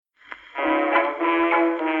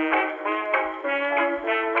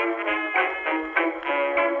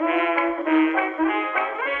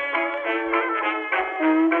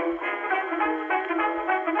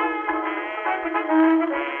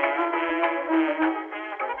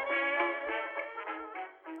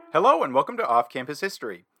Hello and welcome to Off Campus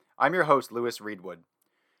History. I'm your host, Lewis Reedwood.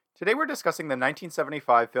 Today we're discussing the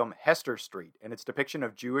 1975 film Hester Street and its depiction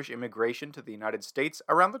of Jewish immigration to the United States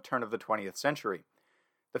around the turn of the 20th century.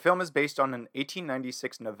 The film is based on an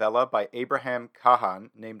 1896 novella by Abraham Cahan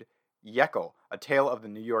named Yekel, A Tale of the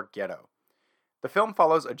New York Ghetto. The film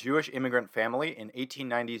follows a Jewish immigrant family in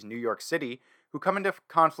 1890s New York City who come into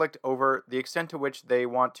conflict over the extent to which they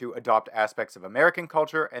want to adopt aspects of American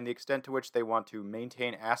culture and the extent to which they want to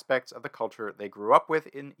maintain aspects of the culture they grew up with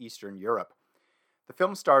in Eastern Europe. The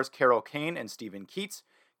film stars Carol Kane and Stephen Keats.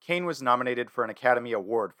 Kane was nominated for an Academy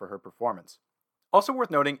Award for her performance. Also worth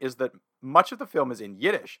noting is that much of the film is in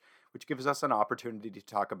Yiddish, which gives us an opportunity to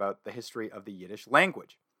talk about the history of the Yiddish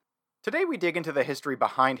language. Today we dig into the history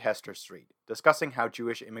behind Hester Street, discussing how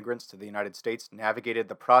Jewish immigrants to the United States navigated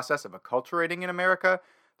the process of acculturating in America,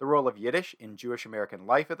 the role of Yiddish in Jewish American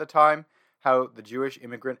life at the time, how the Jewish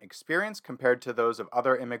immigrant experience compared to those of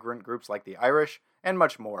other immigrant groups like the Irish, and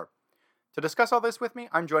much more. To discuss all this with me,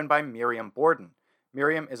 I'm joined by Miriam Borden.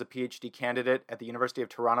 Miriam is a PhD candidate at the University of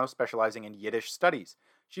Toronto specializing in Yiddish studies.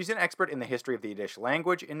 She's an expert in the history of the Yiddish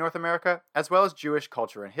language in North America, as well as Jewish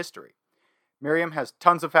culture and history. Miriam has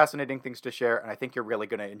tons of fascinating things to share, and I think you're really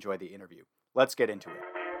going to enjoy the interview. Let's get into it.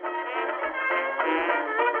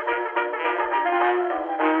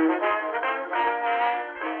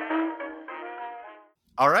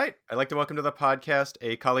 All right. I'd like to welcome to the podcast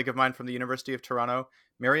a colleague of mine from the University of Toronto,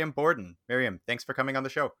 Miriam Borden. Miriam, thanks for coming on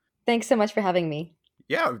the show. Thanks so much for having me.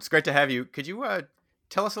 Yeah, it's great to have you. Could you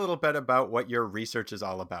tell us a little bit about what your research is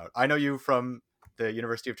all about? I know you from the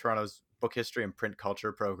University of Toronto's Book History and Print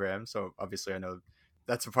Culture program, so obviously I know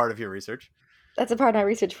that's a part of your research. That's a part of my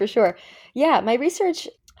research for sure. Yeah, my research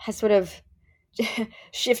has sort of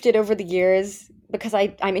shifted over the years because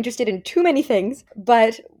I'm interested in too many things,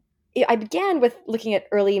 but I began with looking at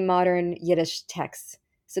early modern Yiddish texts.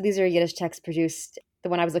 So these are Yiddish texts produced, the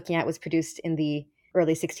one I was looking at was produced in the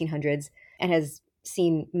early 1600s and has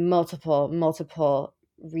seen multiple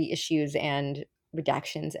reissues and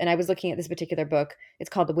redactions. And I was looking at this particular book. It's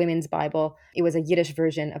called The Women's Bible. It was a Yiddish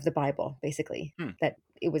version of the Bible, basically, that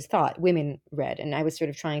it was thought women read. And I was sort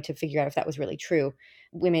of trying to figure out if that was really true.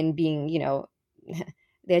 Women being,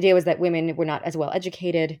 the idea was that women were not as well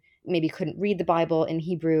educated, maybe couldn't read the Bible in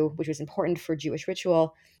Hebrew, which was important for Jewish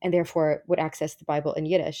ritual, and therefore would access the Bible in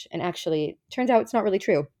Yiddish. And actually, it turns out it's not really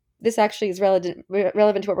true. This actually is relevant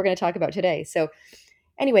to what we're going to talk about today. So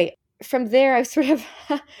anyway, from there, I've sort of,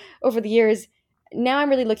 over the years, now I'm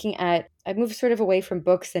really looking at, I've moved sort of away from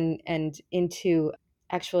books and into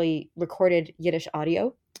actually recorded Yiddish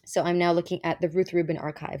audio. So I'm now looking at the Ruth Rubin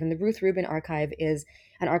Archive. And the Ruth Rubin Archive is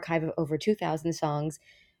an archive of over 2,000 songs,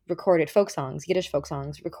 recorded folk songs, Yiddish folk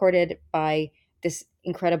songs, recorded by this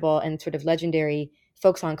incredible and sort of legendary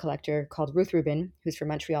folk song collector called Ruth Rubin, who's from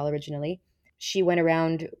Montreal originally. She went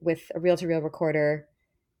around with a reel-to-reel recorder,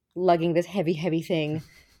 lugging this heavy thing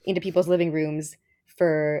into people's living rooms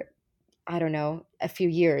for, I don't know, a few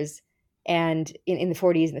years, and in the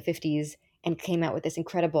 40s and the 50s, and came out with this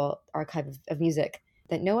incredible archive of music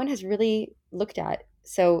that no one has really looked at.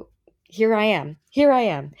 So here I am.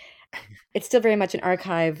 It's still very much an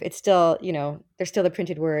archive. It's still, there's still the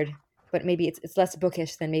printed word, but maybe it's less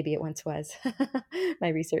bookish than maybe it once was. My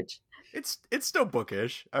research. It's still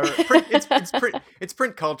bookish. It's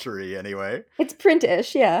print culture-y anyway. It's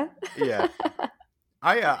printish, yeah. Yeah.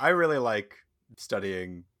 I really like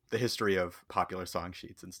studying the history of popular song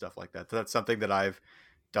sheets and stuff like that. So that's something that I've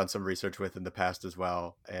done some research with in the past as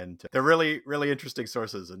well. And they're really, really interesting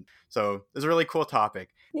sources. And so it's a really cool topic.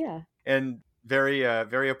 Yeah. And very,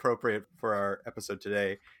 very appropriate for our episode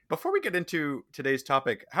today. Before we get into today's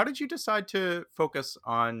topic, how did you decide to focus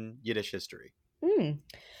on Yiddish history?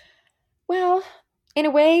 Well, in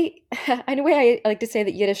a way, I like to say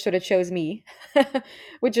that Yiddish sort of chose me,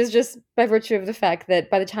 which is just by virtue of the fact that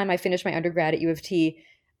by the time I finished my undergrad at U of T,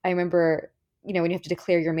 I remember, when you have to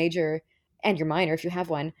declare your major and your minor, if you have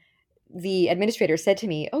one, the administrator said to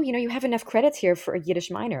me, "Oh, you have enough credits here for a Yiddish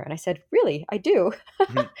minor." And I said, "Really? I do."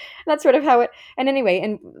 That's sort of how it, and anyway,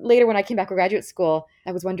 and later when I came back to graduate school,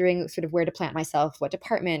 I was wondering sort of where to plant myself, what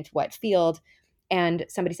department, what field. And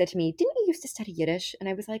somebody said to me, "Didn't you used to study Yiddish?" And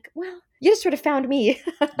I was like, "Well, Yiddish sort of found me."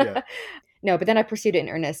 Yeah. No, but then I pursued it in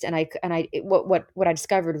earnest, and what I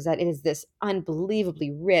discovered was that it is this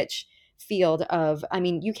unbelievably rich field of,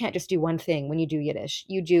 you can't just do one thing when you do Yiddish.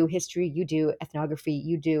 You do history, you do ethnography,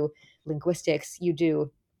 you do linguistics, you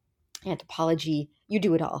do anthropology, you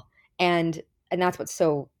do it all. And that's what's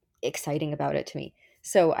so exciting about it to me.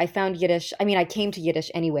 So I found Yiddish. I came to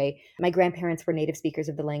Yiddish anyway. My grandparents were native speakers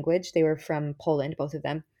of the language. They were from Poland, both of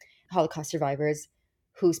them, Holocaust survivors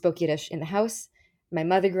who spoke Yiddish in the house. My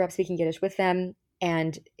mother grew up speaking Yiddish with them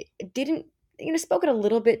and it didn't, spoke it a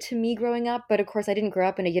little bit to me growing up, but of course I didn't grow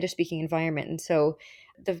up in a Yiddish speaking environment. And so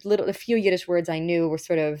the few Yiddish words I knew were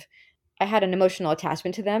sort of, I had an emotional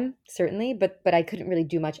attachment to them, certainly, but I couldn't really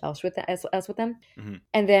do much else with else with them. Mm-hmm.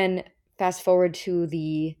 And then fast forward to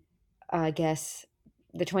I guess,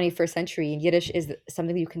 the 21st century, and Yiddish is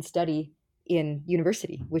something that you can study in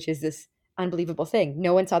university, which is this unbelievable thing.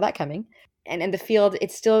 No one saw that coming. And the field,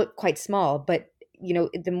 it's still quite small, but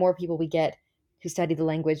the more people we get who study the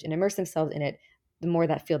language and immerse themselves in it, the more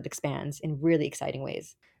that field expands in really exciting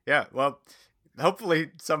ways. Yeah, well, hopefully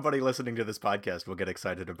somebody listening to this podcast will get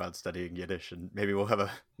excited about studying Yiddish, and maybe we'll have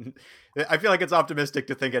I feel like it's optimistic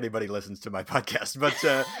to think anybody listens to my podcast,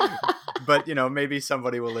 but maybe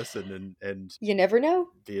somebody will listen and you never know,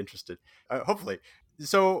 be interested. Hopefully.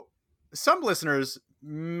 So some listeners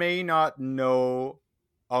may not know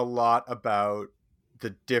a lot about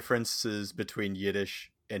the differences between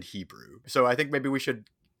Yiddish and Hebrew. So I think maybe we should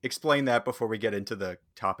explain that before we get into the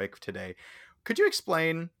topic today. Could you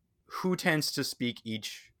explain who tends to speak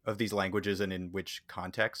each of these languages and in which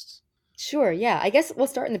contexts? Sure, yeah. I guess we'll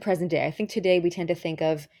start in the present day. I think today we tend to think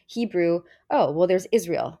of Hebrew, oh, well, there's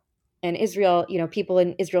Israel. And Israel, people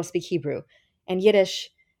in Israel speak Hebrew. And Yiddish,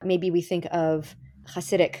 maybe we think of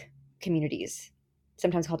Hasidic communities,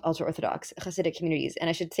 sometimes called ultra-Orthodox Hasidic communities. And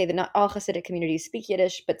I should say that not all Hasidic communities speak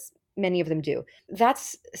Yiddish, but many of them do.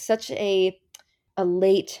 That's such a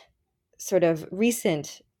late, sort of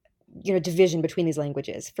recent, division between these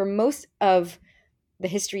languages. For most of the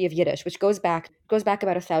history of Yiddish, which goes back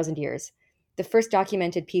about 1,000 years, the first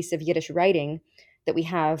documented piece of Yiddish writing that we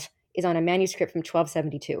have is on a manuscript from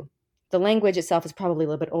 1272. The language itself is probably a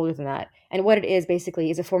little bit older than that. And what it is basically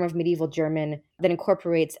is a form of medieval German that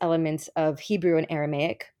incorporates elements of Hebrew and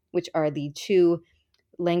Aramaic, which are the two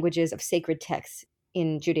languages of sacred texts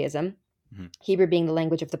in Judaism. Mm-hmm. Hebrew being the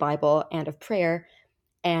language of the Bible and of prayer,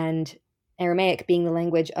 and Aramaic being the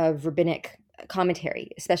language of rabbinic commentary,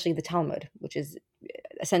 especially the Talmud, which is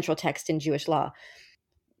a central text in Jewish law.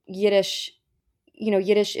 Yiddish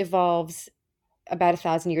evolves about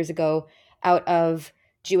 1,000 years ago out of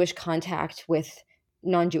Jewish contact with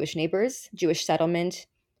non-Jewish neighbors, Jewish settlement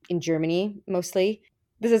in Germany mostly.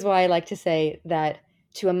 This is why I like to say that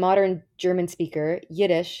to a modern German speaker,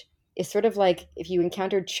 Yiddish is sort of like if you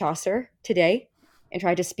encountered Chaucer today and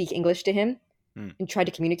tried to speak English to him and tried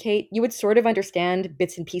to communicate, you would sort of understand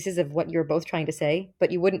bits and pieces of what you're both trying to say, but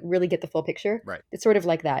you wouldn't really get the full picture. Right. It's sort of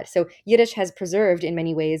like that. So Yiddish has preserved in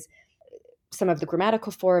many ways some of the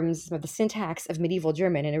grammatical forms, some of the syntax of medieval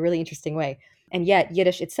German in a really interesting way. And yet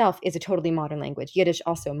Yiddish itself is a totally modern language. Yiddish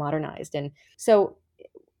also modernized. And so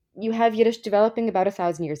you have Yiddish developing about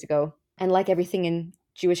 1,000 years ago. And like everything in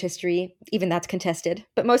Jewish history, even that's contested,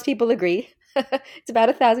 but most people agree. It's about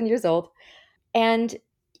 1,000 years old. And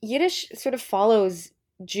Yiddish sort of follows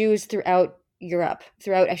Jews throughout Europe,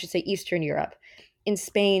 I should say, Eastern Europe. In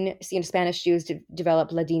Spain, Spanish Jews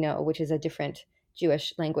developed Ladino, which is a different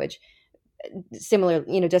Jewish language. Similar,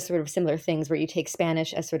 just sort of similar things where you take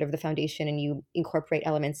Spanish as sort of the foundation and you incorporate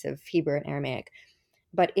elements of Hebrew and Aramaic.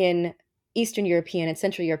 But in Eastern European and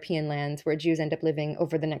Central European lands where Jews end up living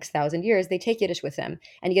over the next 1,000 years, they take Yiddish with them.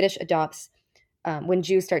 And Yiddish adopts, when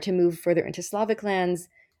Jews start to move further into Slavic lands,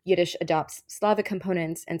 Yiddish adopts Slavic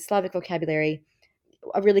components and Slavic vocabulary.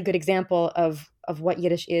 A really good example of what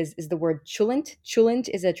Yiddish is the word cholent. Cholent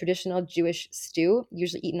is a traditional Jewish stew,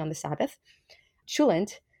 usually eaten on the Sabbath.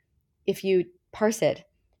 Cholent, if you parse it,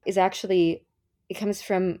 is actually, it comes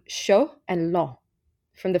from chaud and long,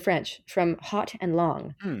 from the French, from hot and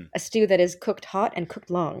long. A stew that is cooked hot and cooked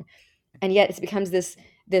long. And yet it becomes this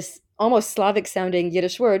almost Slavic sounding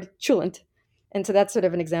Yiddish word, cholent. And so that's sort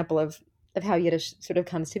of an example of how Yiddish sort of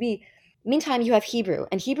comes to be. Meantime, you have Hebrew,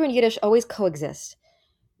 and Hebrew and Yiddish always coexist.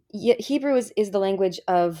 Hebrew is the language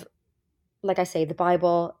of, like I say, the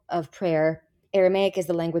Bible, of prayer. Aramaic is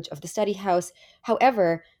the language of the study house.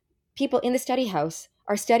 However, people in the study house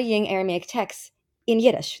are studying Aramaic texts in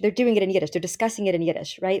Yiddish. They're doing it in Yiddish. They're discussing it in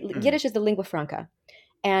Yiddish, right? Yiddish is the lingua franca,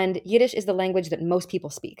 and Yiddish is the language that most people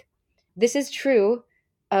speak. This is true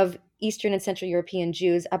of Eastern and Central European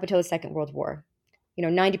Jews up until the Second World War.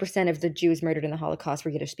 90% of the Jews murdered in the Holocaust were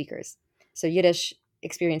Yiddish speakers. So Yiddish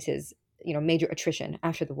experiences, major attrition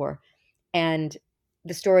after the war. And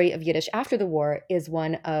the story of Yiddish after the war is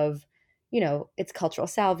one of, its cultural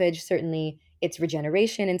salvage, certainly its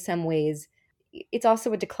regeneration in some ways. It's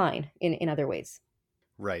also a decline in other ways.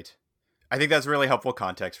 Right. I think that's really helpful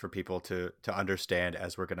context for people to understand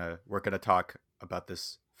as we're gonna talk about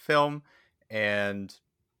this film. And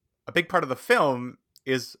a big part of the film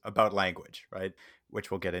is about language, right? Which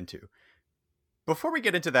we'll get into. Before we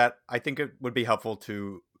get into that, I think it would be helpful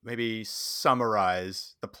to maybe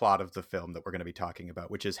summarize the plot of the film that we're going to be talking about,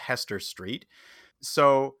 which is Hester Street.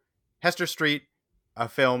 So, Hester Street, a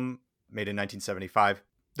film made in 1975.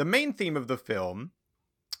 The main theme of the film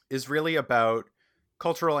is really about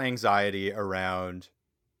cultural anxiety around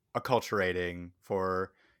acculturating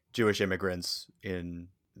for Jewish immigrants in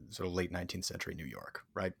sort of late 19th century New York,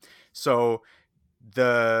 right? So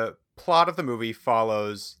the plot of the movie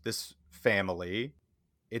follows this family.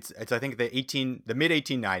 It's I think the mid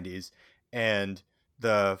 1890s, and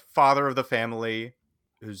the father of the family,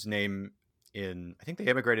 whose name I think they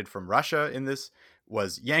immigrated from Russia in this,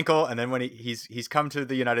 was Yankel, and then when he's come to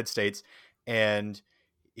the United States, and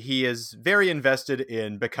he is very invested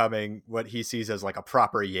in becoming what he sees as like a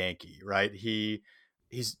proper Yankee, right?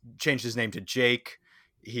 He's changed his name to Jake.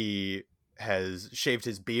 He has shaved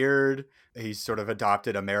his beard. He's sort of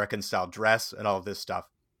adopted American style dress and all of this stuff.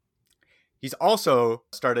 He's also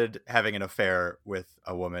started having an affair with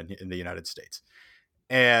a woman in the United States.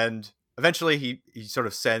 And eventually he sort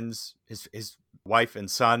of sends his wife and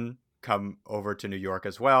son come over to New York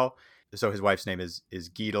as well. So his wife's name is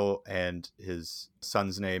Giedel, and his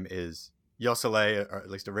son's name is Yosele, or at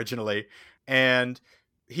least originally. And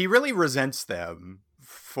he really resents them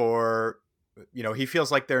for, he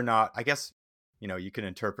feels like they're not, I guess, you can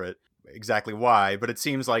interpret exactly why, but it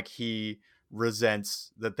seems like he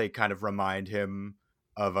resents that they kind of remind him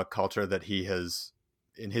of a culture that he has,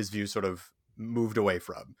 in his view, sort of moved away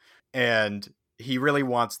from. And he really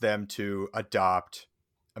wants them to adopt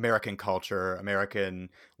American culture, American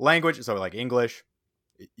language, so like English,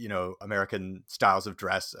 American styles of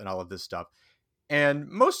dress and all of this stuff. And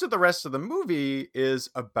most of the rest of the movie is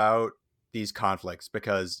about these conflicts,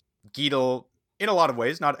 because Giedel, in a lot of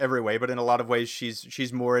ways, not every way, but in a lot of ways,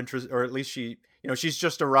 she's more interested, or at least she's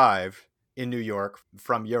just arrived in New York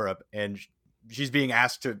from Europe, and she's being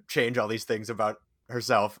asked to change all these things about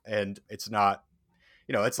herself, and it's not,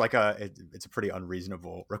 it's like it's a pretty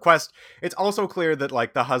unreasonable request. It's also clear that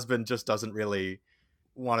like the husband just doesn't really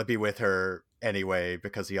want to be with her anyway,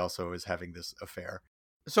 because he also is having this affair.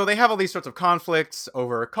 So they have all these sorts of conflicts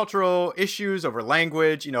over cultural issues, over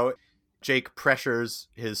language. Jake pressures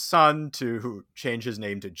his son to change his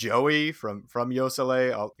name to Joey from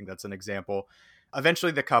Yosele. I think that's an example.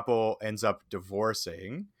 Eventually the couple ends up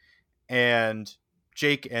divorcing, and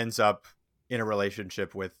Jake ends up in a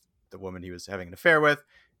relationship with the woman he was having an affair with,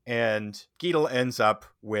 and Giedel ends up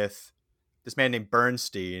with this man named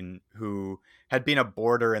Bernstein, who had been a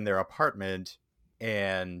boarder in their apartment,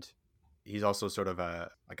 and he's also sort of a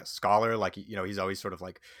scholar, like, he's always sort of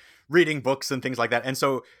like reading books and things like that. And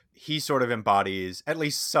so he sort of embodies at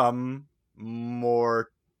least some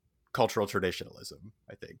more cultural traditionalism,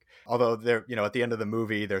 I think. Although they're, at the end of the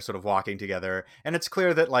movie, they're sort of walking together, and it's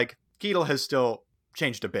clear that like Giedel has still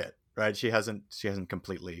changed a bit, right? She hasn't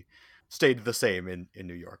completely stayed the same in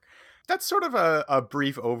New York. That's sort of a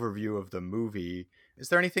brief overview of the movie. Is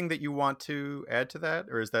there anything that you want to add to that?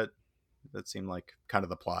 Or is that seem like kind of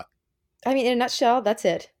the plot? I mean, in a nutshell, that's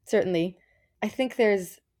it. Certainly. I think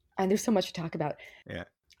there's so much to talk about. Yeah.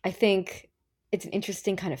 I think it's an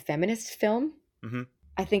interesting kind of feminist film. Mm-hmm.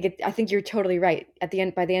 I think you're totally right.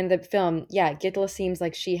 By the end of the film, yeah, Giedel seems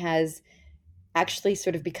like she has actually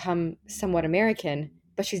sort of become somewhat American,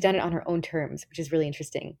 but she's done it on her own terms, which is really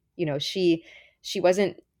interesting. She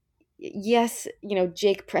wasn't. Yes,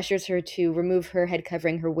 Jake pressures her to remove her head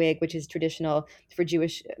covering, her wig, which is traditional for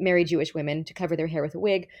married Jewish women to cover their hair with a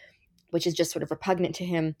wig, which is just sort of repugnant to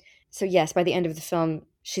him. So yes, by the end of the film,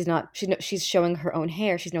 she's showing her own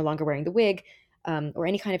hair. She's no longer wearing the wig or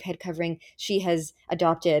any kind of head covering. She has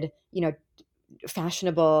adopted,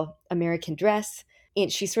 fashionable American dress.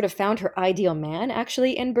 And she sort of found her ideal man,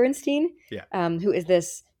 actually, in Bernstein, who is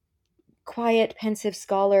this quiet, pensive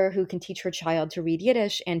scholar who can teach her child to read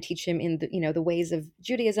Yiddish and teach him in the ways of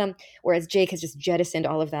Judaism, whereas Jake has just jettisoned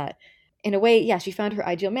all of that. In a way, yeah, she found her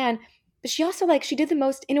ideal man, but she also she did the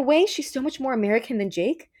most. In a way, she's so much more American than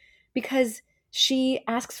Jake, because she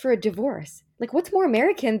asks for a divorce. Like, what's more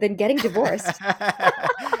American than getting divorced?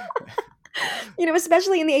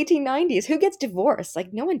 Especially in the 1890s, who gets divorced?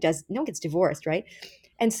 Like, no one gets divorced, right?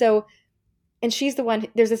 And she's the one.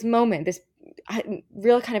 There's this moment, this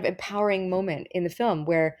real kind of empowering moment in the film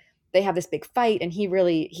where they have this big fight, and he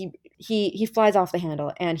flies off the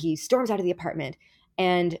handle, and he storms out of the apartment,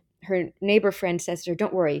 and her neighbor friend says to her,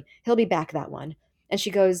 "Don't worry, he'll be back, that one." And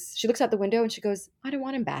she looks out the window and she goes, "I don't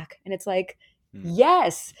want him back." And it's like,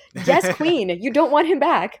 yes, queen, you don't want him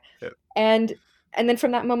back. Yep. And then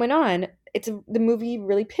from that moment on, the movie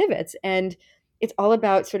really pivots, and it's all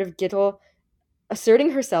about sort of Giedel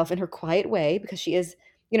asserting herself in her quiet way, because she is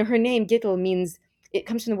her name Gittel means, it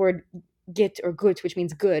comes from the word git or gut, which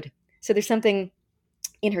means good. So there's something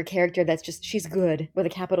in her character that's just, she's good with a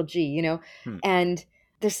capital G. Hmm. And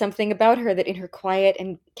there's something about her that in her quiet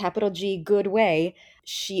and capital G good way,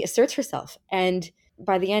 she asserts herself. And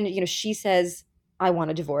by the end, she says, I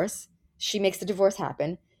want a divorce. She makes the divorce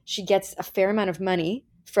happen. She gets a fair amount of money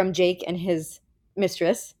from Jake and his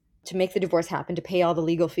mistress to make the divorce happen, to pay all the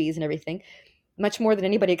legal fees and everything, much more than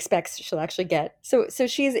anybody expects she'll actually get. So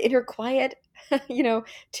she's in her quiet,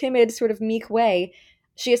 timid, sort of meek way,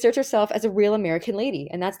 she asserts herself as a real American lady.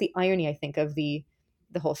 And that's the irony, I think, of the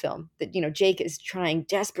whole film. That, Jake is trying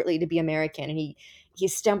desperately to be American, and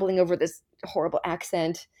he's stumbling over this horrible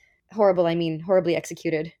accent. Horrible, I mean horribly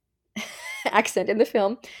executed accent in the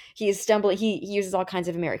film. He's stumbling, he uses all kinds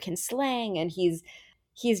of American slang, and he's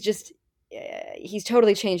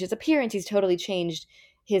totally changed his appearance, he's totally changed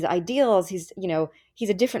his ideals, he's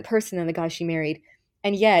a different person than the guy she married.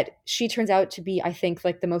 And yet she turns out to be, I think,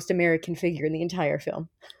 like the most American figure in the entire film.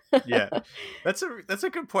 Yeah, that's a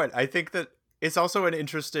good point. I think that it's also an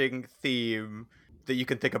interesting theme that you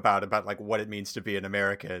can think about like what it means to be an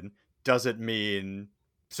American. Does it mean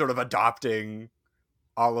sort of adopting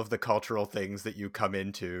all of the cultural things that you come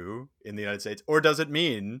into in the United States? Or does it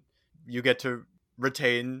mean you get to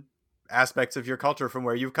retain aspects of your culture from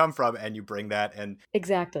where you've come from, and you bring that? And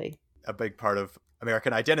exactly, a big part of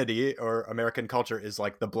American identity or American culture is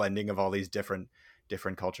like the blending of all these different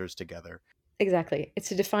cultures together. Exactly. It's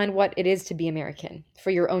to define what it is to be American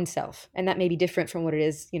for your own self. And that may be different from what it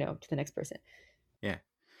is, to the next person. Yeah.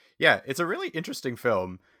 Yeah. It's a really interesting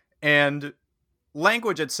film. And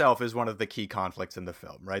language itself is one of the key conflicts in the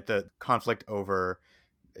film, right? The conflict over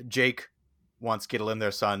Jake wants Gittel and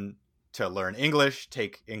their son to learn English,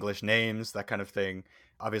 take English names, that kind of thing.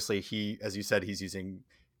 Obviously, he, as you said, he's using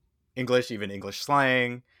English, even English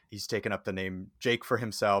slang. He's taken up the name Jake for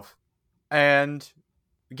himself. And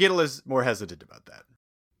Gittel is more hesitant about that.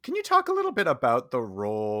 Can you talk a little bit about the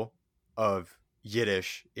role of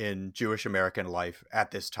Yiddish in Jewish American life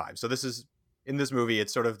at this time? So this is, in this movie,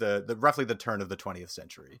 it's sort of the roughly the turn of the 20th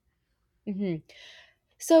century. Mm-hmm.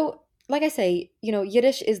 So, like I say,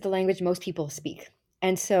 Yiddish is the language most people speak.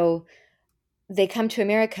 And so they come to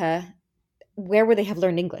America, where would they have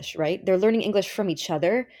learned English, right? They're learning English from each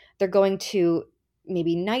other. They're going to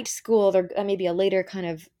maybe night school. They're maybe a later kind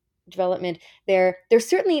of development. There's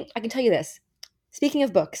certainly, I can tell you this, speaking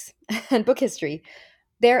of books and book history,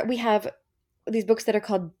 there we have these books that are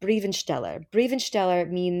called Briefensteller. Briefensteller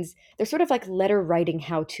means they're sort of like letter writing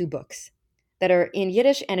how-to books that are in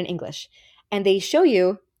Yiddish and in English. And they show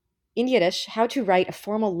you in Yiddish how to write a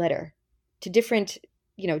formal letter to different,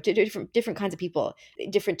 to different kinds of people,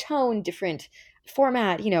 different tone, different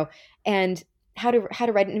format, and how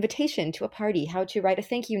to write an invitation to a party, how to write a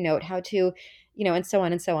thank you note, how to, and so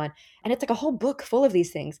on and so on. And it's like a whole book full of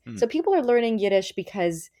these things. So people are learning Yiddish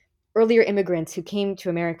because earlier immigrants who came to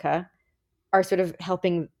America are sort of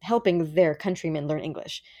helping their countrymen learn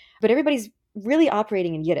English. But everybody's really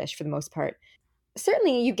operating in Yiddish for the most part.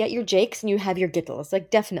 Certainly you get your Jakes and you have your Gittels,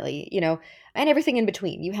 like definitely, and everything in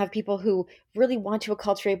between. You have people who really want to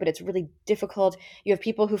acculturate, but it's really difficult. You have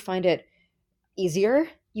people who find it easier.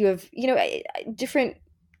 You have, different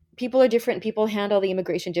people are different. People handle the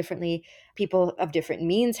immigration differently. People of different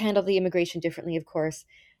means handle the immigration differently, of course.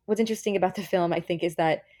 What's interesting about the film, I think, is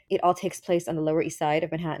that it all takes place on the Lower East Side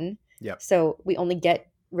of Manhattan. Yep. So we only get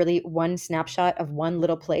really one snapshot of one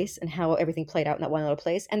little place and how everything played out in that one little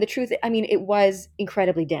place. And the truth, I mean, it was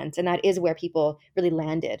incredibly dense. And that is where people really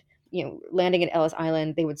landed. Landing at Ellis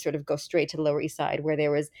Island, they would sort of go straight to the Lower East Side, where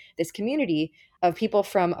there was this community of people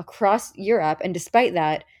from across Europe. And despite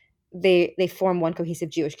that, they form one cohesive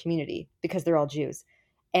Jewish community because they're all Jews.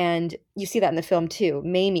 And you see that in the film too.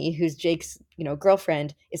 Mamie, who's Jake's,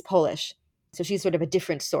 girlfriend, is Polish. So she's sort of a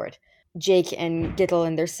different sort. Jake and Gittel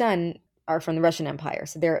and their son are from the Russian Empire.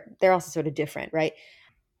 So they're also sort of different, right?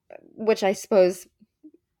 Which I suppose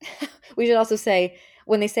we should also say,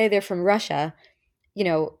 when they say they're from Russia,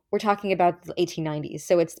 we're talking about the 1890s.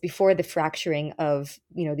 So it's before the fracturing of,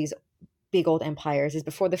 these big old empires, is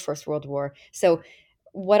before the First World War. So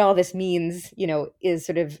what all this means, is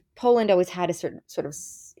sort of Poland always had a certain sort of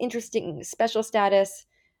interesting special status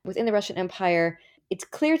within the Russian Empire. It's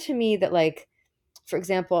clear to me that, like, for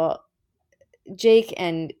example, Jake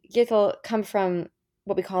and Gittel come from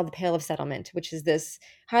what we call the Pale of Settlement, which is this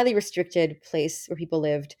highly restricted place where people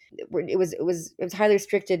lived. It was highly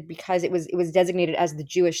restricted because it was designated as the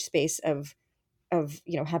Jewish space of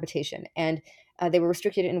habitation, and they were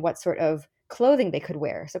restricted in what sort of clothing they could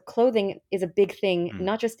wear. So clothing is a big thing,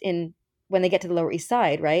 not just in when they get to the Lower East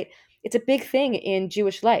Side, right? It's a big thing in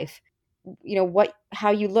Jewish life.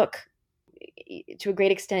 how you look to a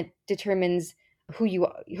great extent determines who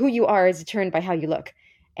you are is determined by how you look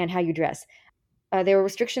and how you dress. There were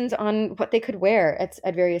restrictions on what they could wear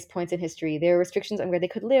at various points in history. There were restrictions on where they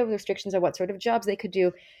could live, restrictions on what sort of jobs they could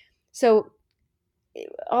do. So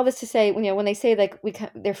all this to say, when they say like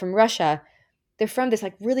they're from Russia, they're from this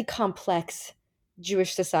like really complex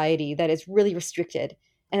Jewish society that is really restricted,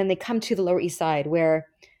 and then they come to the Lower East Side where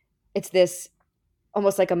it's this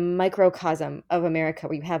almost like a microcosm of America,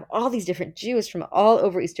 where you have all these different Jews from all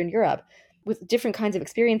over Eastern Europe with different kinds of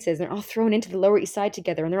experiences, and they're all thrown into the Lower East Side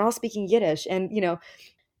together, and they're all speaking Yiddish. And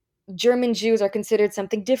German Jews are considered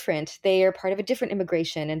something different. They are part of a different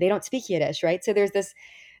immigration, and they don't speak Yiddish, right? So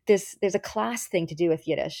there's a class thing to do with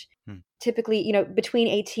Yiddish. Typically, between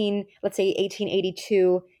let's say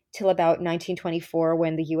 1882 till about 1924,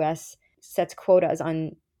 when the U.S. sets quotas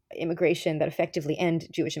on immigration that effectively end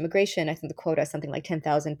Jewish immigration. I think the quota is something like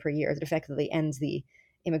 10,000 per year. It effectively ends the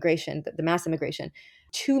immigration, the mass immigration.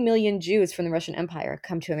 2 million Jews from the Russian Empire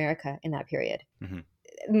come to America in that period.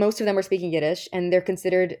 Mm-hmm. Most of them were speaking Yiddish, and they're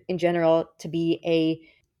considered in general to be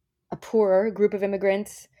a poorer group of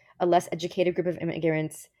immigrants, a less educated group of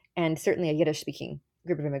immigrants, and certainly a Yiddish-speaking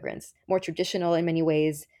group of immigrants. More traditional in many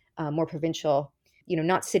ways, more provincial,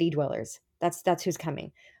 not city dwellers. That's who's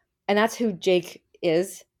coming. And that's who Jake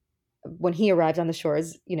is when he arrives on the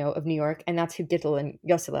shores, of New York, and that's who Gittel and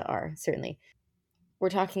Yosela are, certainly. We're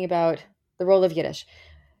talking about the role of Yiddish.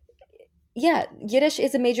 Yeah, Yiddish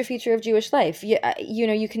is a major feature of Jewish life. You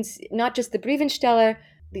can not just the Briefensteller,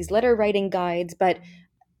 these letter writing guides, but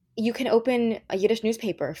you can open a Yiddish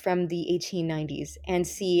newspaper from the 1890s and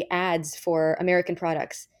see ads for American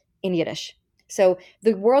products in Yiddish. So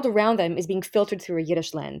the world around them is being filtered through a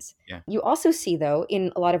Yiddish lens. Yeah. You also see, though, in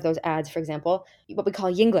a lot of those ads, for example, what we call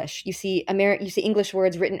Yinglish. You see English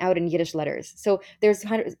words written out in Yiddish letters. So there's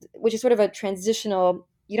which is sort of a transitional.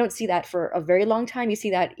 You don't see that for a very long time. You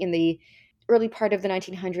see that in the early part of the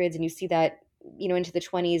 1900s, and you see that into the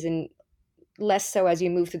 20s, and less so as you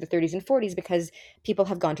move through the 30s and 40s, because people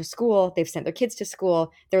have gone to school, they've sent their kids to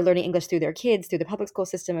school, they're learning English through their kids, through the public school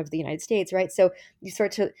system of the United States, right? So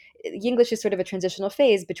English is sort of a transitional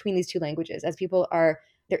phase between these two languages, as they're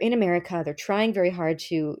in America, they're trying very hard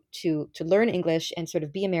to learn English and sort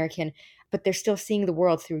of be American, but they're still seeing the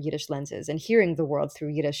world through Yiddish lenses and hearing the world through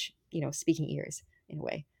Yiddish, speaking ears in a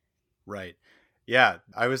way. Right. Yeah,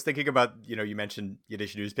 I was thinking about, you mentioned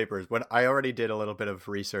Yiddish newspapers. When I already did a little bit of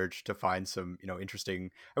research to find some, interesting,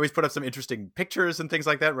 I always put up some interesting pictures and things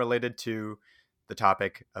like that related to the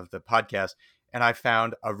topic of the podcast. And I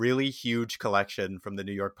found a really huge collection from the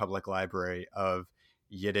New York Public Library of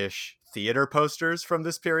Yiddish theater posters from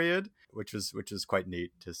this period, which is quite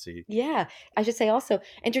neat to see. Yeah, I should say also,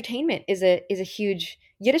 entertainment is a huge,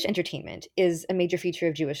 Yiddish entertainment is a major feature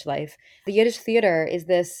of Jewish life. The Yiddish theater is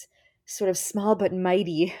this sort of small but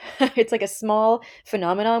mighty. It's like a small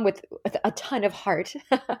phenomenon with a ton of heart.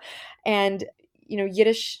 And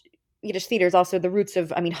Yiddish theater is also the roots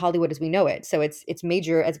of, Hollywood as we know it. So it's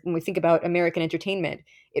major, as when we think about American entertainment,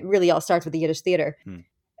 it really all starts with the Yiddish theater.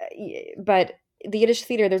 But the Yiddish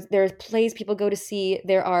theater, there's plays people go to see.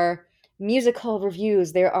 There are musical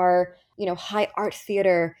reviews. There are high art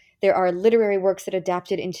theater. There are literary works that are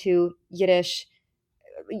adapted into Yiddish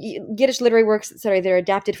literary works, they're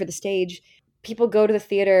adapted for the stage. People go to the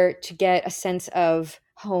theater to get a sense of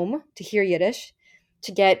home, to hear Yiddish,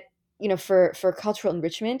 to get, for cultural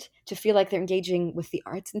enrichment, to feel like they're engaging with the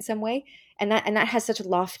arts in some way. And that has such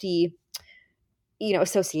lofty,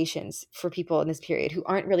 associations for people in this period who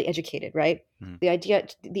aren't really educated, right? Mm-hmm. The idea,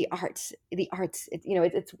 the arts,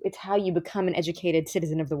 it's how you become an educated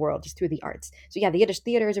citizen of the world, just through the arts. So yeah, the Yiddish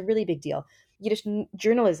theater is a really big deal. Yiddish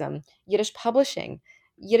journalism, Yiddish publishing,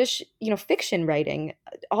 Yiddish, fiction writing,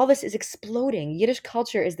 all this is exploding. Yiddish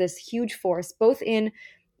culture is this huge force, both in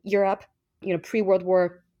Europe, pre-World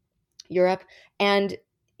War Europe, and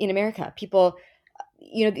in America. People,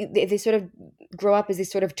 they sort of grow up as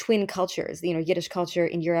these sort of twin cultures, Yiddish culture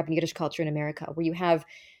in Europe and Yiddish culture in America, where you have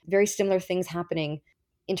very similar things happening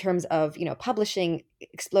in terms of, publishing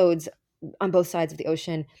explodes on both sides of the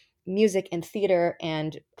ocean. Music and theater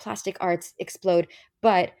and plastic arts explode,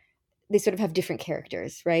 but they sort of have different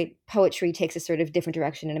characters, right? Poetry takes a sort of different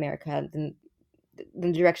direction in America than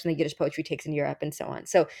the direction that Yiddish poetry takes in Europe, and so on.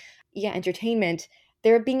 So, yeah, entertainment,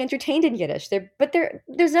 they're being entertained in Yiddish.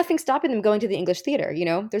 There's nothing stopping them going to the English theater,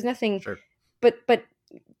 There's nothing, sure. But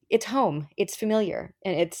it's home, it's familiar,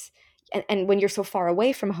 and and when you're so far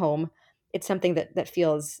away from home, it's something that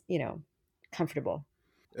feels, comfortable.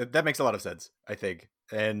 That makes a lot of sense, I think.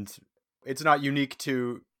 And it's not unique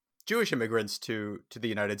to Jewish immigrants to the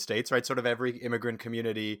United States, right? Sort of every immigrant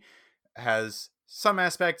community has some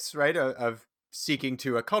aspects, right, of seeking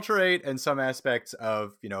to acculturate and some aspects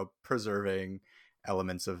of, preserving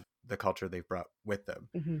elements of the culture they've brought with them.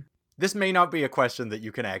 Mm-hmm. This may not be a question that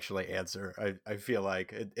you can actually answer. I feel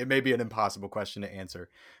like it may be an impossible question to answer.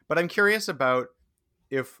 But I'm curious about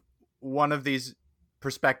if one of these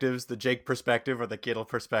perspectives, the Jake perspective or the Gittl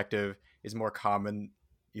perspective, is more common,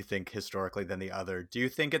 you think, historically than the other. Do you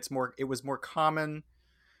think it was more common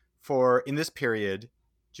for, in this period,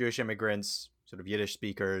 Jewish immigrants, sort of Yiddish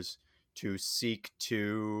speakers, to seek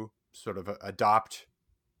to sort of adopt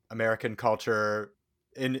American culture,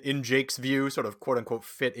 in Jake's view, sort of quote unquote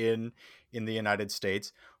fit in the United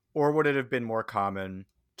States? Or would it have been more common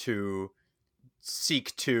to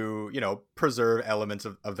seek to, preserve elements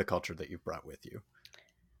of the culture that you've brought with you?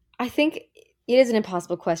 I think it is an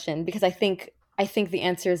impossible question because I think the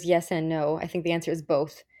answer is yes and no. I think the answer is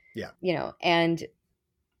both. Yeah. And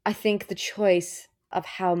I think the choice of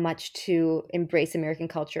how much to embrace American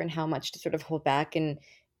culture and how much to sort of hold back and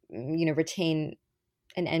retain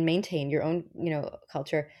and maintain your own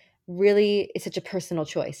culture really is such a personal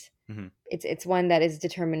choice. Mm-hmm. It's one that is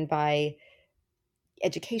determined by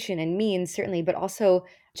education and means, certainly, but also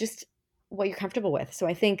just what you're comfortable with. So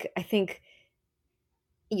I think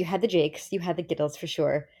you had the Jakes, you had the Gittles for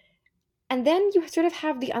sure, and then you sort of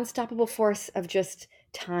have the unstoppable force of just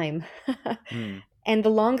time. Mm. And the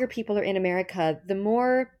longer people are in America, the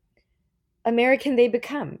more American they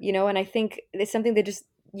become, and I think it's something that just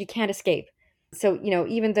you can't escape. So,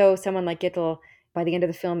 even though someone like Gittel by the end of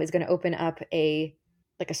the film is going to open up a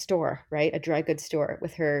store, right? A dry goods store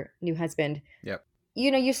with her new husband. Yep.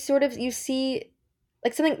 You see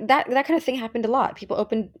like something that kind of thing happened a lot. People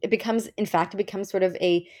open, it becomes sort of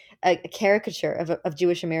a caricature of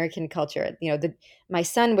Jewish American culture. My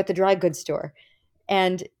son with the dry goods store.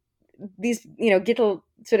 And these, Gittel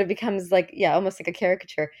sort of becomes like, yeah, almost like a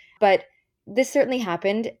caricature. But this certainly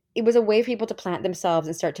happened. It was a way for people to plant themselves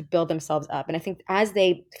and start to build themselves up. And I think as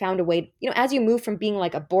they found a way, as you move from being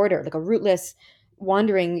like a boarder, like a rootless,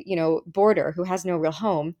 wandering, boarder who has no real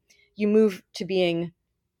home, you move to being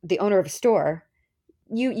the owner of a store.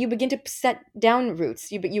 You begin to set down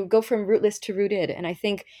roots. You go from rootless to rooted. And I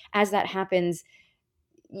think as that happens,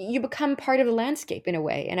 you become part of the landscape in a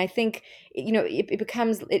way. And I think,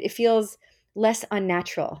 it feels less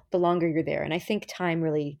unnatural the longer you're there. And I think time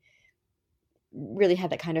really, really had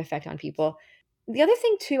that kind of effect on people. The other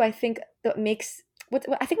thing too, I think that makes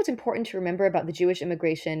what's important to remember about the Jewish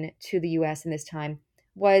immigration to the US in this time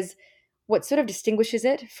was what sort of distinguishes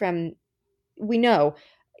it from, we know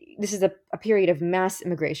this is a period of mass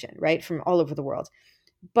immigration, right, from all over the world.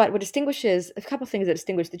 But what distinguishes, a couple things that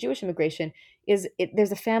distinguish the Jewish immigration is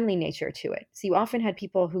there's a family nature to it. So you often had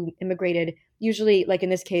people who immigrated, usually, like in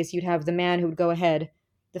this case, you'd have the man who would go ahead,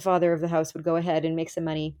 the father of the house would go ahead and make some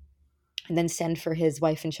money and then send for his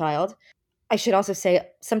wife and child. I should also say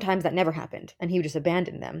sometimes that never happened and he would just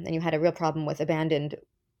abandon them. And you had a real problem with abandoned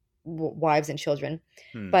wives and children.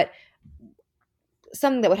 But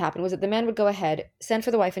something that would happen was that the man would go ahead, send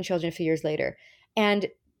for the wife and children a few years later. And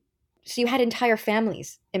so you had entire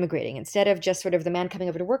families immigrating instead of just sort of the man coming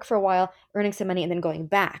over to work for a while, earning some money, and then going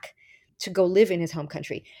back to go live in his home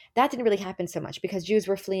country. That didn't really happen so much because Jews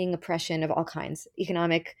were fleeing oppression of all kinds,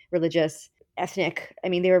 economic, religious, ethnic. I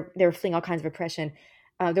mean, they were fleeing all kinds of oppression.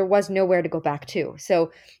 There was nowhere to go back to.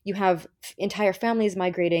 So you have entire families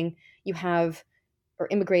migrating, or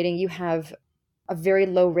immigrating, you have a very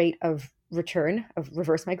low rate of return, of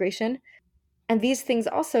reverse migration. And these things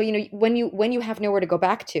also, when you have nowhere to go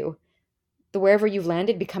back to, the wherever you've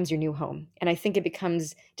landed becomes your new home. And I think it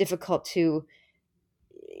becomes difficult to,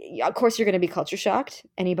 of course, you're going to be culture shocked.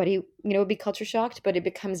 Anybody, would be culture shocked, but it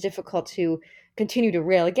becomes difficult to continue to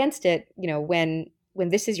rail against it, when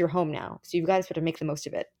this is your home now. So you've got to sort of make the most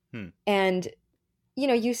of it. And,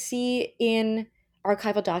 you see in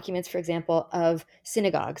archival documents, for example, of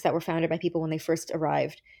synagogues that were founded by people when they first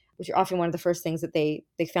arrived, which are often one of the first things that they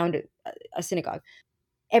found a synagogue.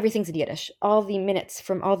 Everything's in Yiddish. All the minutes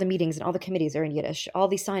from all the meetings and all the committees are in Yiddish. All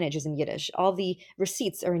the signage is in Yiddish. All the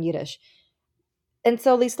receipts are in Yiddish. And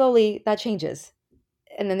slowly, that changes.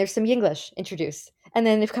 And then there's some Yiddish introduced. And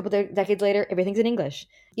then a couple of decades later, everything's in English.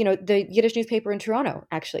 The Yiddish newspaper in Toronto,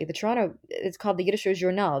 actually, it's called the Yiddischer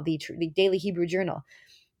Journal, the Daily Hebrew Journal.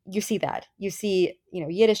 You see that. You see,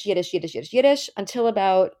 Yiddish, Yiddish, Yiddish, Yiddish, Yiddish, until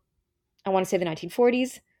about, I want to say the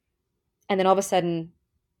 1940s. And then all of a sudden,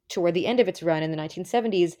 toward the end of its run in the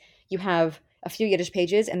 1970s, you have a few Yiddish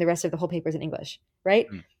pages and the rest of the whole paper is in English, right?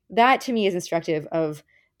 That to me is instructive of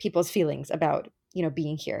people's feelings about,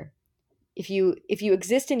 being here. If you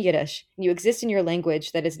exist in Yiddish, and you exist in your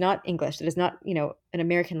language that is not English, that is not, an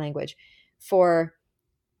American language, for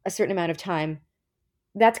a certain amount of time,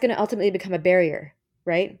 that's going to ultimately become a barrier,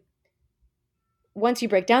 right? Once you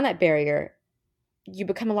break down that barrier, you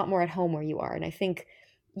become a lot more at home where you are. And I think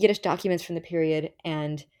Yiddish documents from the period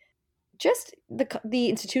and just the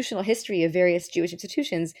institutional history of various Jewish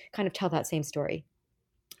institutions kind of tell that same story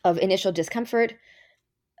of initial discomfort,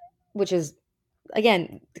 which is,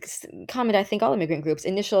 again, common to, I think, all immigrant groups,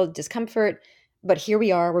 initial discomfort, but here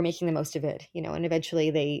we are, we're making the most of it, and eventually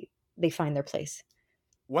they find their place.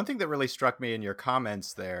 One thing that really struck me in your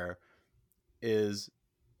comments there is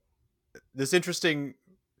this interesting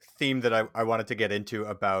theme that I wanted to get into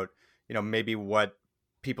about, maybe what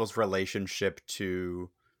people's relationship to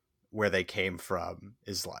where they came from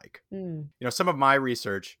is like. Some of my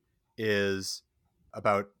research is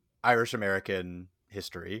about Irish American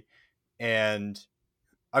history, and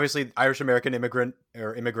obviously Irish American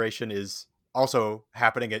immigration is also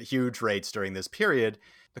happening at huge rates during this period.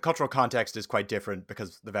 The cultural context is quite different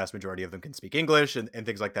because the vast majority of them can speak English and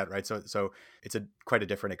things like that, right? So it's quite a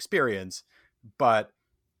different experience. But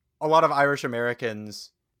a lot of Irish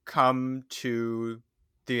Americans come to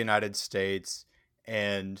the United States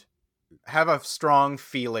and have a strong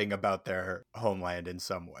feeling about their homeland in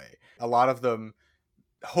some way. A lot of them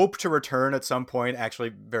hope to return at some point. Actually,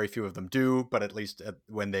 very few of them do, but at least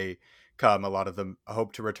when they come, a lot of them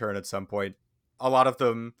hope to return at some point. A lot of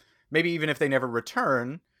them, maybe even if they never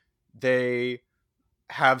return, they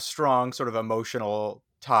have strong sort of emotional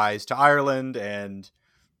ties to Ireland and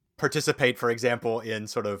participate, for example, in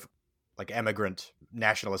sort of like emigrant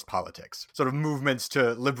nationalist politics, sort of movements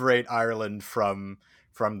to liberate Ireland from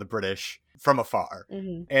the British from afar.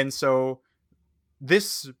 Mm-hmm. And so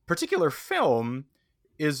this particular film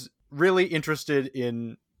is really interested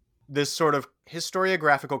in this sort of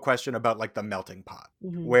historiographical question about like the melting pot,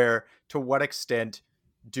 Mm-hmm. where to what extent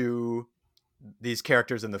do these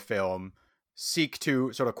characters in the film seek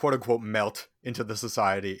to sort of quote unquote melt into the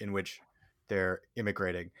society in which they're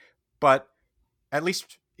immigrating. But at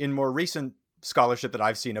least in more recent scholarship that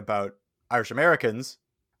I've seen about Irish Americans,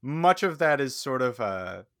 much of that is sort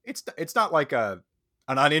of it's not like an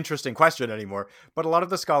uninteresting question anymore, but a lot of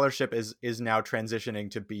the scholarship is now transitioning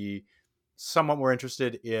to be somewhat more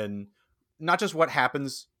interested in not just what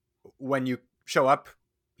happens when you show up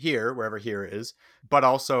here, wherever here is, but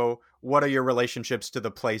also what are your relationships to the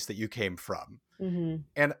place that you came from. Mm-hmm.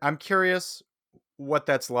 And I'm curious what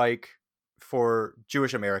that's like for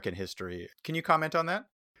Jewish American history. Can you comment on that?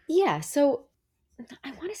 Yeah, so I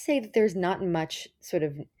want to say that there's not much sort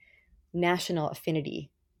of national affinity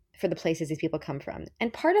for the places these people come from.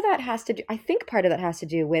 And part of that has to do, I think part of that has to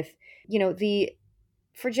do with,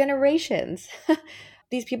 for generations,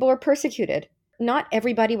 these people were persecuted. Not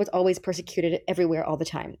everybody was always persecuted everywhere all the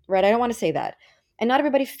time, right? I don't want to say that. And not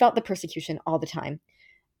everybody felt the persecution all the time.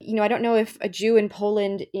 I don't know if a Jew in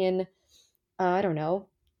Poland in, I don't know,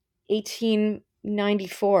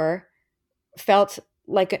 1894 felt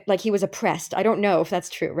like he was oppressed. I don't know if that's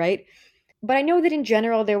true, right? But I know that in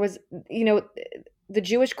general there was, the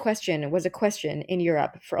Jewish question was a question in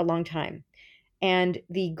Europe for a long time. And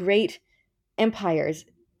the great empires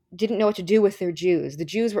didn't know what to do with their Jews. The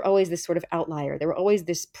Jews were always this sort of outlier. They were always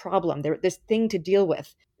this problem. They were this thing to deal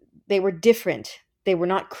with. They were different. They were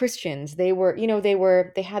not Christians. They were,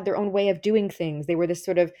 they had their own way of doing things. They were this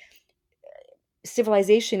sort of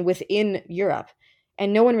civilization within Europe,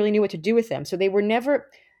 and no one really knew what to do with them. So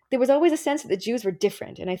there was always a sense that the Jews were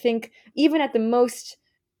different. And I think even at the most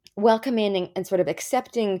welcoming and sort of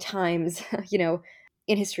accepting times,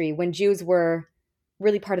 in history, when Jews were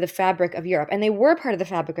really part of the fabric of Europe, and they were part of the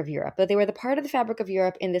fabric of Europe, but they were the part of the fabric of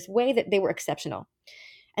Europe in this way that they were exceptional.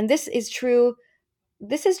 And this is true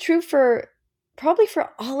for probably for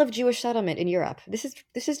all of Jewish settlement in Europe. This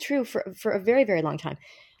is true for a very, very long time.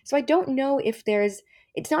 So I don't know if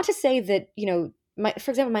it's not to say that, for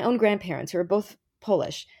example, my own grandparents, who are both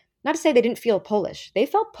Polish, not to say they didn't feel Polish. They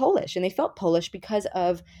felt Polish, and they felt Polish because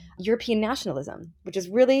of European nationalism, which is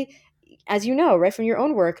really, as you know, right from your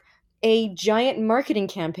own work, a giant marketing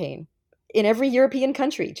campaign in every European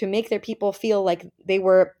country to make their people feel like they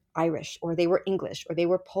were Irish, or they were English, or they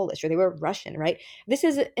were Polish, or they were Russian, right? This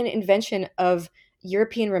is an invention of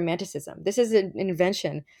European Romanticism. This is an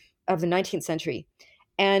invention of the 19th century.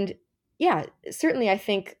 And yeah, certainly I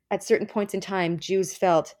think at certain points in time, Jews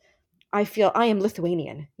felt, I am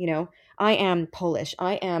Lithuanian, I am Polish,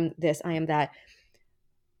 I am this, I am that.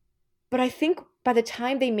 But I think by the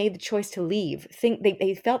time they made the choice to leave,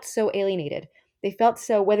 they felt so alienated. They felt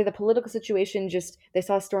so, whether the political situation just, they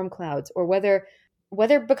saw storm clouds, or whether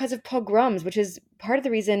because of pogroms, which is part of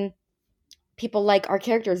the reason people like our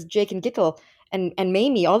characters, Jake and Gittel, and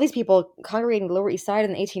Mamie, all these people congregating the Lower East Side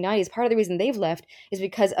in the 1890s, part of the reason they've left is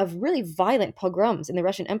because of really violent pogroms in the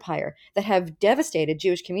Russian Empire that have devastated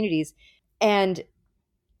Jewish communities. And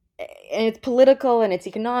it's political and it's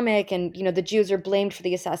economic, and the Jews are blamed for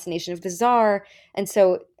the assassination of the Tsar, and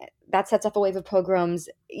so that sets off a wave of pogroms.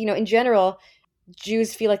 In general,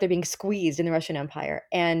 Jews feel like they're being squeezed in the Russian Empire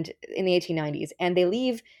and in the 1890s, and they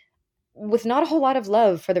leave with not a whole lot of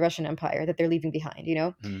love for the Russian Empire that they're leaving behind.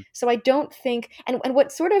 Mm. So I don't think, and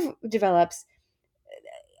what sort of develops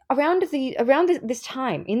around this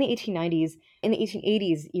time in the 1890s, in the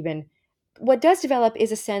 1880s even, what does develop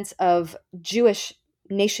is a sense of Jewish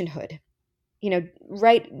nationhood.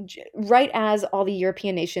 Right as all the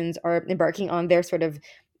European nations are embarking on their sort of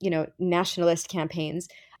nationalist campaigns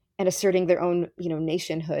and asserting their own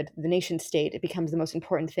nationhood, the nation state, it becomes the most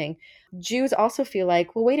important thing. Jews also feel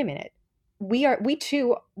like, well, wait a minute, we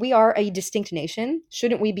are a distinct nation.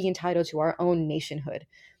 Shouldn't we be entitled to our own nationhood?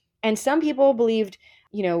 And some people believed,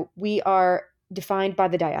 we are defined by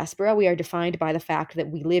the diaspora. We are defined by the fact that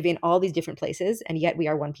we live in all these different places, and yet we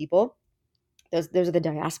are one people. Those are the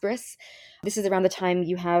diasporists. This is around the time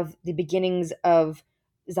you have the beginnings of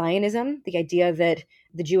Zionism, the idea that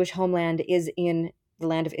the Jewish homeland is in the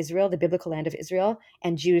land of Israel, the biblical land of Israel,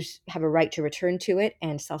 and Jews have a right to return to it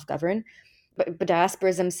and self-govern. But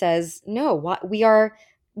diasporism says, no, we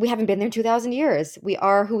haven't been there in 2,000 years. We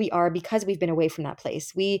are who we are because we've been away from that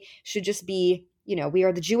place. We should just be, we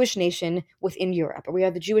are the Jewish nation within Europe, or we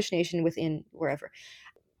are the Jewish nation within wherever.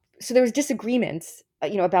 So there was disagreements,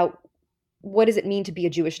 about what does it mean to be a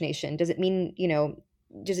Jewish nation? Does it mean,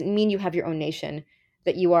 you have your own nation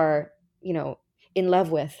that you are, in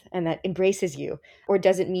love with and that embraces you? Or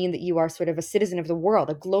does it mean that you are sort of a citizen of the world,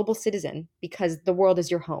 a global citizen, because the world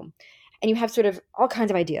is your home? And you have sort of all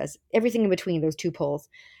kinds of ideas, everything in between those two poles.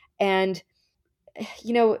 And,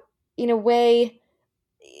 in a way,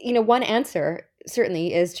 one answer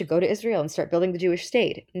certainly is to go to Israel and start building the Jewish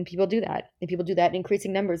state. And people do that. And people do that in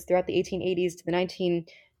increasing numbers throughout the 1880s to the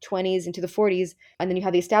 1920s into the 40s. And then you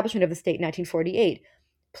have the establishment of the state in 1948.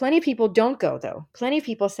 Plenty of people don't go, though. Plenty of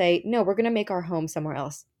people say, no, we're going to make our home somewhere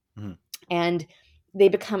else. Mm-hmm. And they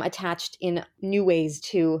become attached in new ways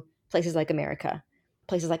to places like America,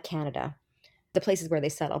 places like Canada, the places where they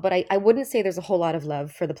settle. But I wouldn't say there's a whole lot of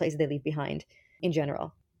love for the places they leave behind in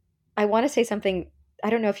general. I want to say something, I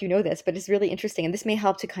don't know if you know this, but it's really interesting. And this may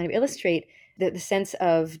help to kind of illustrate the sense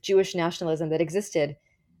of Jewish nationalism that existed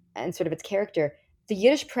and sort of its character. The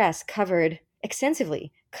Yiddish press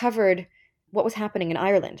extensively covered what was happening in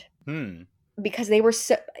Ireland. Because they were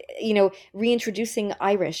reintroducing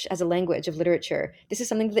Irish as a language of literature. This is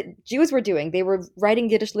something that Jews were doing. They were writing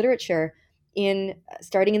Yiddish literature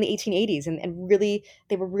starting in the 1880s, and really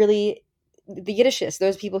they were really the Yiddishists,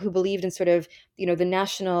 those people who believed in sort of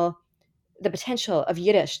the potential of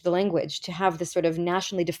Yiddish, the language, to have this sort of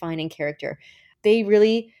nationally defining character. They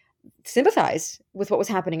really sympathized with what was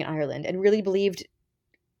happening in Ireland and really believed,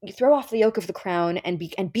 you throw off the yoke of the crown and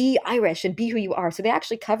be Irish and be who you are. So they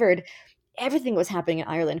actually covered everything that was happening in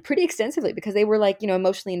Ireland pretty extensively because they were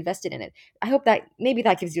emotionally invested in it. I hope that maybe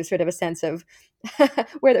that gives you sort of a sense of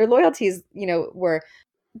where their loyalties, were.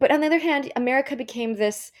 But on the other hand, America became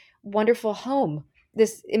this wonderful home,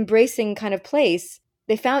 this embracing kind of place.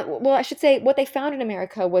 I should say what they found in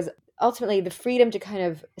America was ultimately the freedom to kind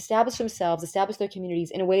of establish themselves, establish their communities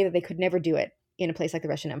in a way that they could never do it in a place like the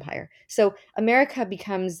Russian Empire. So America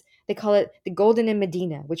becomes, they call it the Golden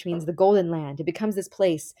Medina, which means the golden land. It becomes this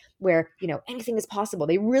place where, anything is possible.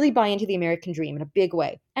 They really buy into the American dream in a big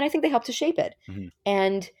way. And I think they help to shape it. Mm-hmm.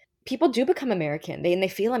 And people do become American. They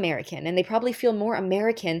feel American, and they probably feel more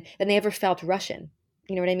American than they ever felt Russian.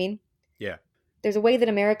 You know what I mean? Yeah. There's a way that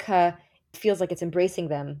America feels like it's embracing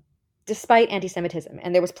them despite anti-Semitism.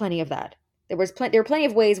 And there was plenty of that. There were plenty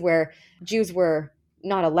of ways where Jews were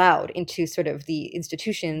not allowed into sort of the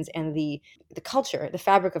institutions and the culture, the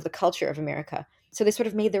fabric of the culture of America. So they sort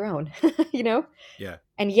of made their own, Yeah.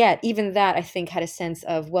 And yet, even that, I think, had a sense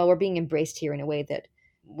of, well, we're being embraced here in a way that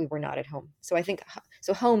we were not at home. So I think,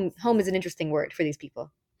 home is an interesting word for these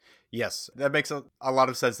people. Yes, that makes a lot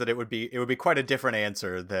of sense that it would be quite a different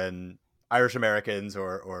answer than Irish Americans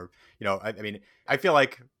or I mean, I feel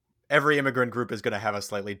like every immigrant group is going to have a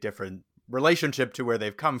slightly different relationship to where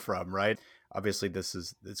they've come from, right? Obviously,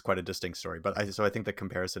 it's quite a distinct story, but I think the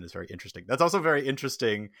comparison is very interesting. That's also very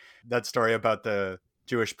interesting, that story about the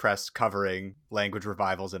Jewish press covering language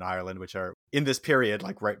revivals in Ireland, which are in this period,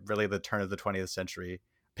 like right, really the turn of the 20th century,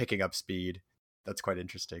 picking up speed. That's quite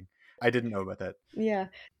interesting. I didn't know about that. Yeah.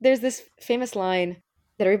 There's this famous line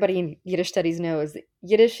that everybody in Yiddish studies knows.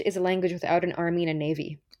 Yiddish is a language without an army and a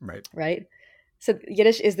navy. Right. Right? So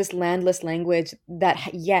Yiddish is this landless language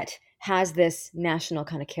that yet has this national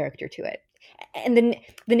kind of character to it. And then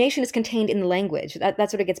the nation is contained in the language. That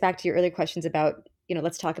sort of gets back to your earlier questions about,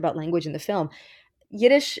 let's talk about language in the film.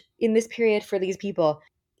 Yiddish in this period for these people,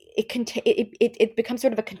 it becomes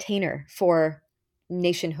sort of a container for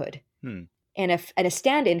nationhood and a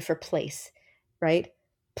stand-in for place, right?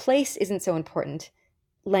 Place isn't so important.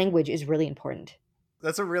 Language is really important.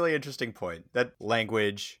 That's a really interesting point. That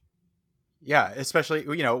language, yeah, especially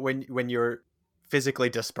when you're physically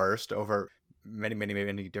dispersed over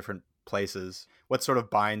many different places, what sort of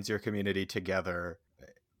binds your community together?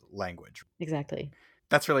 Language. Exactly.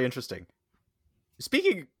 That's really interesting.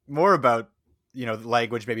 Speaking more about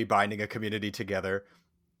language maybe binding a community together,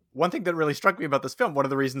 one thing that really struck me about this film, one of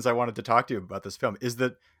the reasons I wanted to talk to you about this film, is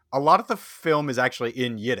that a lot of the film is actually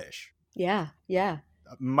in Yiddish. Yeah.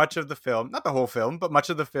 Much of the film, not the whole film, but much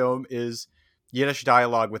of the film is Yiddish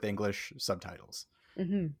dialogue with English subtitles.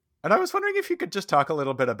 Mm-hmm. And I was wondering if you could just talk a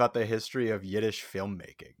little bit about the history of Yiddish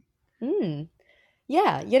filmmaking.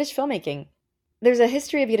 Yeah, Yiddish filmmaking. There's a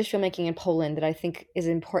history of Yiddish filmmaking in Poland that I think is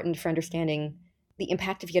important for understanding the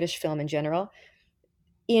impact of Yiddish film in general.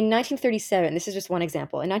 In 1937, this is just one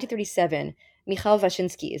example. In 1937, Michał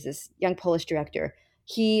Waczynski is this young Polish director.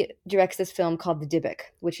 He directs this film called The Dybbuk,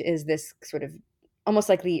 which is this sort of almost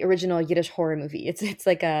like the original Yiddish horror movie. It's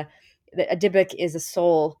like a dybbuk is the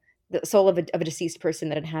soul of a deceased person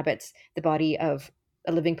that inhabits the body of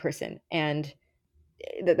a living person, and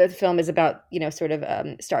the film is about sort of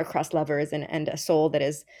star-crossed lovers and a soul that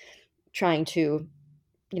is trying to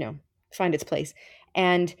find its place,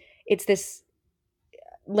 and it's this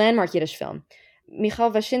landmark Yiddish film.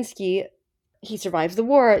 Michał Waczynski, he survives the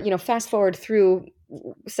war. Fast forward through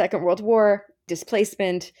Second World War,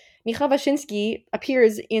 displacement. Michał Waczynski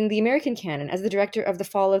appears in the American canon as the director of The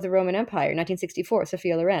Fall of the Roman Empire, 1964,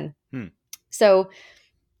 Sophia Loren. So,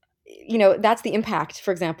 that's the impact,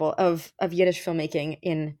 for example, of Yiddish filmmaking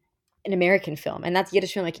in an American film. And that's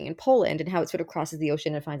Yiddish filmmaking in Poland and how it sort of crosses the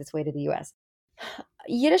ocean and finds its way to the US.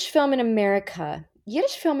 Yiddish film in America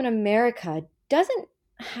doesn't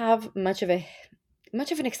have much of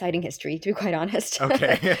an exciting history, to be quite honest.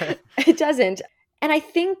 Okay. It doesn't. And I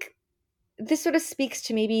think this sort of speaks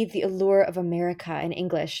to maybe the allure of America and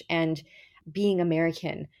English and being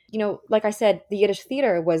American. Like I said, the Yiddish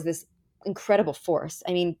theater was this incredible force.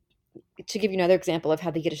 I mean, to give you another example of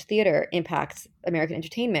how the Yiddish theater impacts American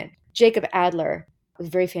entertainment, Jacob Adler was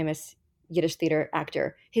a very famous Yiddish theater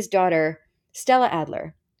actor. His daughter, Stella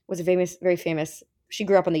Adler, was a very famous. She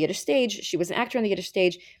grew up on the Yiddish stage. She was an actor on the Yiddish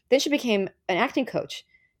stage. Then she became an acting coach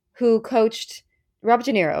who coached Robert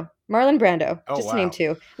De Niro, Marlon Brando, to name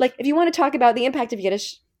two. Like, if you want to talk about the impact of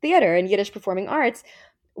Yiddish theater and Yiddish performing arts,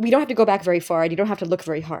 we don't have to go back very far and you don't have to look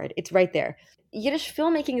very hard. It's right there. Yiddish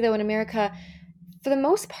filmmaking, though, in America, for the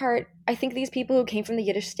most part, I think these people who came from the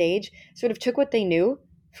Yiddish stage sort of took what they knew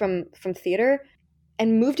from theater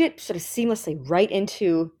and moved it sort of seamlessly right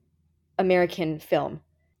into American film.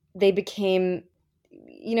 They became,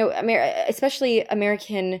 especially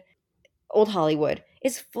American old Hollywood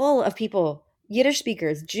is full of people, Yiddish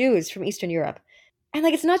speakers, Jews from Eastern Europe. And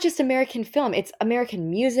it's not just American film, it's American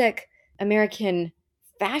music, American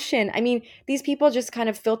fashion. I mean, these people just kind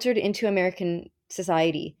of filtered into American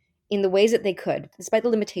society in the ways that they could, despite the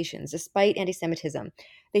limitations, despite anti-Semitism.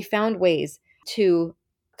 They found ways to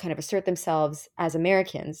kind of assert themselves as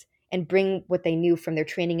Americans and bring what they knew from their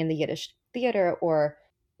training in the Yiddish theater or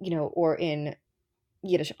in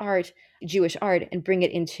Yiddish art, Jewish art, and bring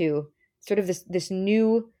it into sort of this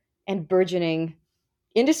new and burgeoning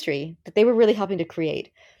industry that they were really helping to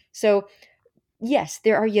create. So yes,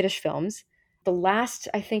 there are Yiddish films. The last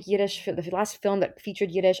film that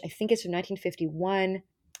featured Yiddish, I think it's from 1951.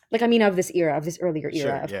 Of this earlier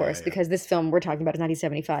era, sure, course, yeah. Because this film we're talking about is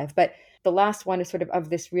 1975. But the last one is sort of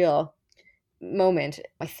this real moment.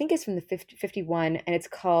 I think it's from the 51, and it's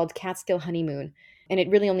called Catskill Honeymoon. And it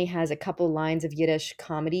really only has a couple lines of Yiddish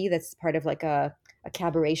comedy that's part of a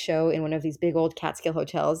cabaret show in one of these big old Catskill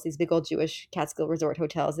hotels, these big old Jewish Catskill resort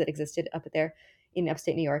hotels that existed up there in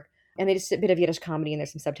upstate New York. And they just a bit of Yiddish comedy and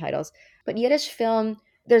there's some subtitles. But Yiddish film,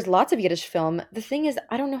 there's lots of Yiddish film. The thing is,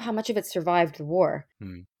 I don't know how much of it survived the war,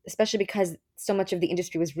 especially because so much of the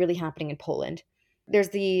industry was really happening in Poland. There's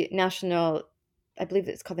the national, I believe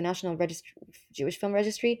it's called the National Jewish Film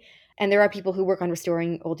Registry. And there are people who work on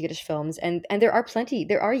restoring old Yiddish films. And there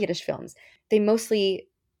are Yiddish films.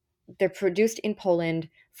 They're produced in Poland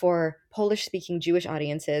for Polish-speaking Jewish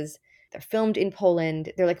audiences. They're filmed in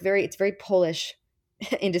Poland. It's very Polish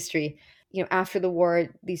industry. After the war,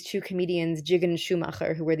 these two comedians, Jigan and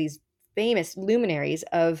Schumacher, who were these famous luminaries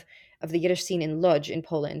of the Yiddish scene in Lodz in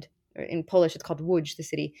Poland, or in Polish it's called Łódź, the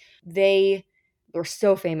city. They were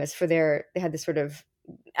so famous for they had this sort of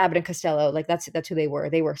Abbott and Costello, like that's who they were.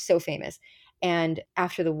 They were so famous. And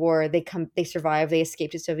after the war, they survive, they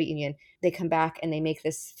escape to Soviet Union. They come back and they make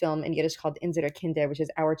this film in Yiddish called Unsere Kinder, which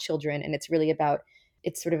is Our Children, and it's really about,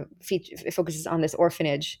 it focuses on this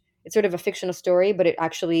orphanage. It's sort of a fictional story, but it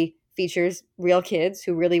actually features real kids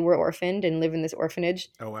who really were orphaned and live in this orphanage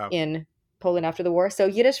in Poland after the war. So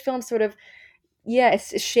Yiddish film sort of,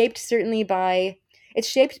 it's shaped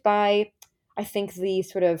by, I think, the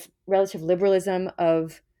sort of relative liberalism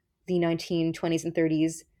of the 1920s and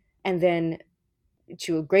 30s, and then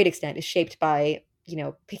to a great extent is shaped by,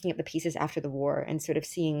 picking up the pieces after the war and sort of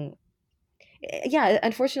seeing,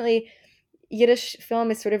 unfortunately, Yiddish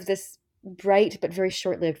film is sort of this bright but very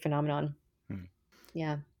short-lived phenomenon.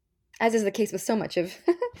 Yeah. As is the case with so much of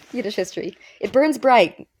Yiddish history. It burns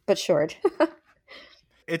bright but short.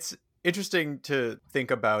 It's interesting to think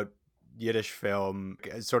about Yiddish film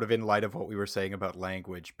sort of in light of what we were saying about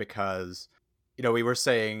language, because, we were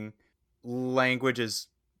saying language is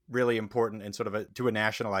really important and sort of to a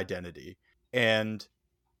national identity. And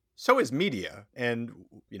so is media. And,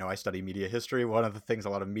 I study media history. One of the things a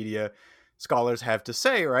lot of media scholars have to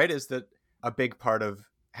say, right, is that a big part of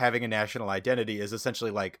having a national identity is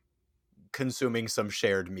essentially like consuming some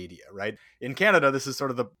shared media, right? In Canada, this is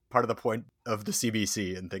sort of the part of the point of the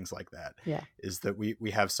CBC and things like that. Yeah. Is that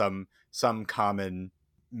we have some common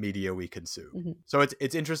media we consume. Mm-hmm. So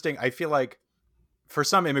it's interesting. I feel like for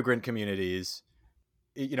some immigrant communities,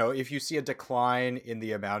 if you see a decline in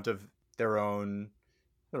the amount of their own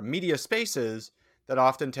sort of media spaces, that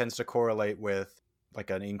often tends to correlate with like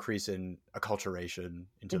an increase in acculturation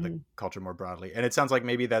into the culture more broadly. And it sounds like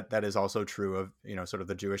maybe that is also true of, sort of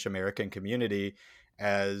the Jewish American community,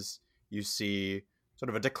 as you see sort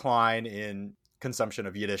of a decline in consumption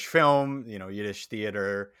of Yiddish film, Yiddish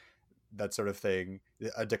theater, that sort of thing,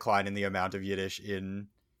 a decline in the amount of Yiddish in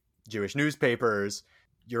Jewish newspapers.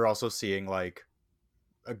 You're also seeing like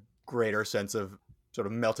a greater sense of sort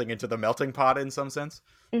of melting into the melting pot in some sense.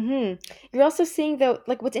 Mm-hmm. You're also seeing, though,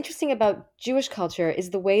 like what's interesting about Jewish culture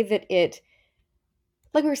is the way that it,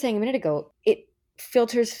 like we were saying a minute ago, it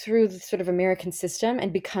filters through the sort of American system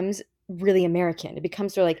and becomes really American. It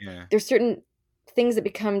becomes sort of like, there's certain things that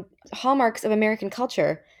become hallmarks of American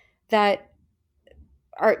culture that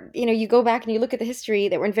are, you go back and you look at the history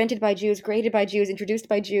that were invented by Jews, created by Jews, introduced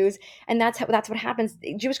by Jews, and that's what happens.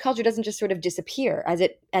 Jewish culture doesn't just sort of disappear as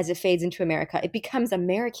it fades into America. It becomes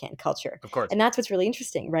American culture. Of course. And that's what's really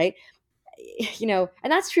interesting, right? And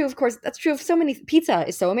that's true, of course. That's true of so many. Pizza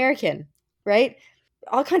is so American, right?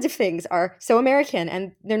 All kinds of things are so American,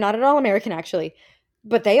 and they're not at all American, actually.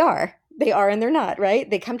 But they are. They are and they're not, right?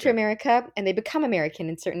 They come to America and they become American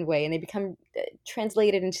in a certain way, and they become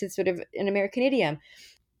translated into sort of an American idiom.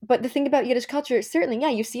 But the thing about Yiddish culture, certainly,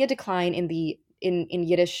 you see a decline in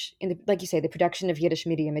Yiddish, like you say, the production of Yiddish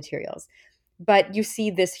media materials. But you see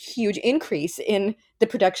this huge increase in the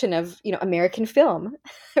production of, American film,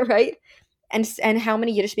 right? And how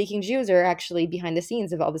many Yiddish-speaking Jews are actually behind the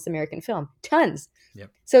scenes of all this American film? Tons. Yep.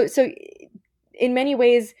 So in many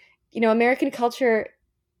ways, American culture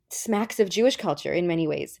smacks of Jewish culture in many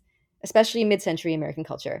ways, especially mid-century American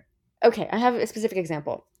culture. Okay, I have a specific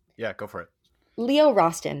example. Yeah, go for it. Leo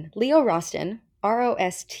Rosten, Rosten,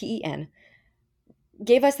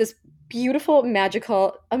 gave us this beautiful,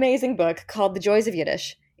 magical, amazing book called The Joys of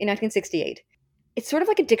Yiddish in 1968. It's sort of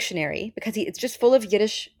like a dictionary because it's just full of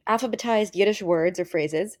alphabetized Yiddish words or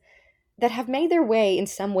phrases that have made their way in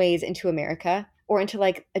some ways into America, or into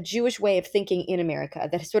like a Jewish way of thinking in America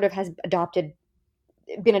that sort of has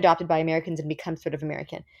been adopted by Americans and become sort of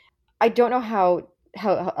American. I don't know how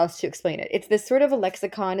else to explain it. It's this sort of a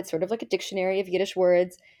lexicon. It's sort of like a dictionary of Yiddish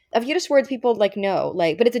words people like know,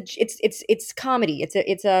 like, but it's comedy.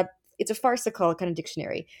 It's a farcical kind of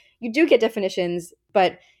dictionary. You do get definitions,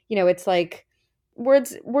 but it's like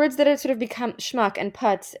words that have sort of become schmuck and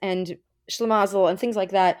putz and schlemazel and things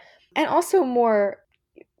like that, and also more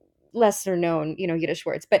lesser known Yiddish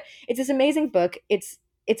words. But it's this amazing book. It's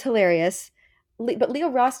hilarious. But Leo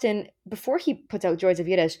Rosten, before he puts out Joys of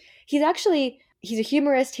Yiddish, he's a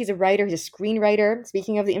humorist, he's a writer, he's a screenwriter.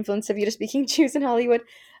 Speaking of the influence of Yiddish-speaking Jews in Hollywood,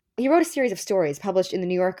 he wrote a series of stories published in the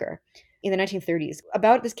New Yorker in the 1930s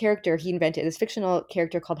about this character he invented, this fictional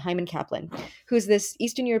character called Hyman Kaplan, who's this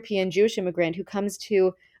Eastern European Jewish immigrant who comes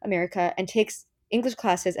to America and takes English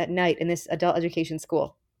classes at night in this adult education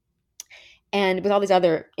school, and with all these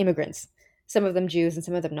other immigrants, some of them Jews and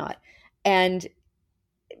some of them not. And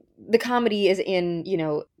the comedy is in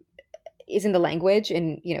the language,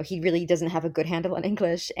 and he really doesn't have a good handle on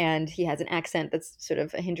English, and he has an accent that's sort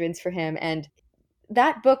of a hindrance for him. And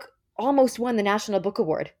that book almost won the National Book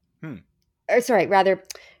Award. Hmm. Or sorry, rather,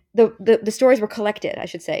 the stories were collected, I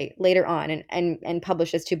should say, later on and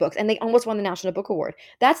published as two books, and they almost won the National Book Award.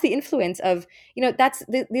 That's the influence of,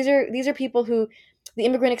 these are people who the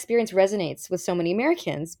immigrant experience resonates with so many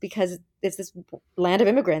Americans because it's this land of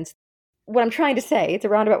immigrants. What I'm trying to say, it's a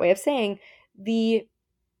roundabout way of saying the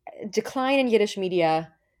decline in Yiddish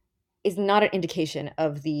media is not an indication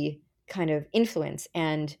of the kind of influence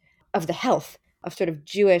and of the health of sort of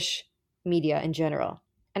Jewish media in general.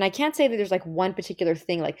 And I can't say that there's like one particular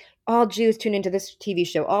thing, like all Jews tune into this TV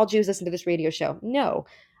show, all Jews listen to this radio show. No,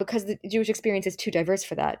 because the Jewish experience is too diverse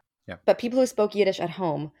for that. Yeah. But people who spoke Yiddish at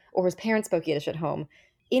home or whose parents spoke Yiddish at home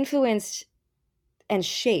influenced and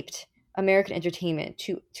shaped American entertainment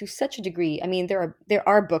to such a degree. I mean, there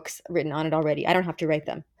are books written on it already. I don't have to write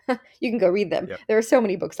them. You can go read them. Yep. There are so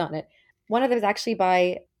many books on it. One of them is actually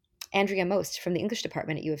by Andrea Most from the English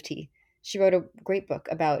department at U of T. She wrote a great book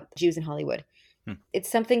about Jews in Hollywood.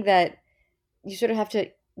 It's something that you sort of have to,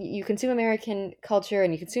 you consume American culture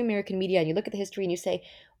and you consume American media and you look at the history and you say,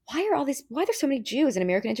 why are there so many Jews in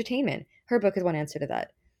American entertainment? Her book is one answer to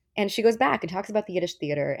that. And she goes back and talks about the Yiddish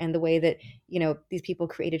theater and the way that, these people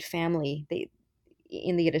created family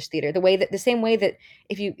in the Yiddish theater. The same way that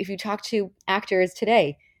if you talk to actors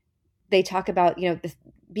today, they talk about,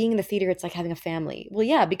 being in the theater, it's like having a family. Well,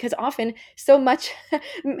 yeah, because often so much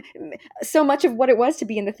of what it was to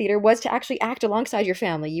be in the theater was to actually act alongside your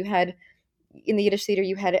family. You had, in the Yiddish theater,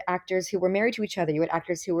 you had actors who were married to each other. You had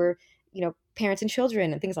actors who were, parents and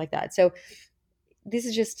children and things like that. So this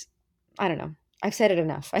is just, I don't know. I've said it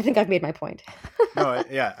enough. I think I've made my point. No,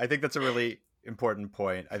 yeah, I think that's a really important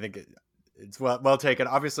point. I think it's well taken.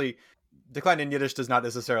 Obviously, decline in Yiddish does not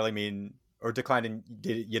necessarily mean, or decline in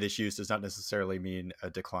Yiddish use does not necessarily mean a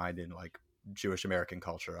decline in like Jewish American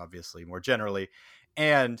culture, obviously, more generally.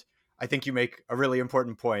 And I think you make a really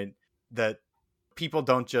important point that people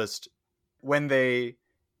don't just, when they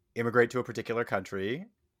immigrate to a particular country,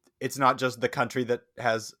 it's not just the country that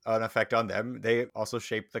has an effect on them. They also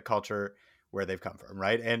shape the culture where they've come from,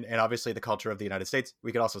 right? And obviously the culture of the United States,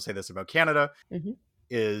 we could also say this about Canada,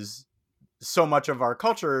 is so much of our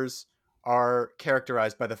cultures are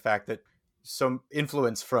characterized by the fact that some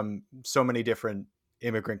influence from so many different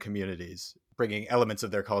immigrant communities, bringing elements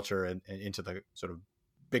of their culture and into the sort of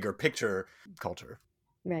bigger picture culture.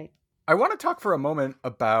 Right. I want to talk for a moment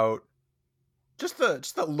about just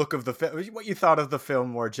the look of the film, what you thought of the film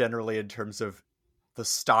more generally in terms of the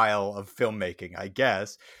style of filmmaking, I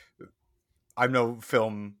guess. I'm no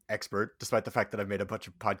film expert, despite the fact that I've made a bunch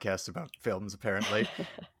of podcasts about films, apparently.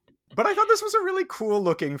 But I thought this was a really cool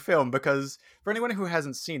looking film because for anyone who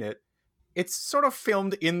hasn't seen it, it's sort of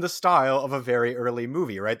filmed in the style of a very early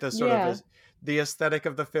movie, right? The sort of the aesthetic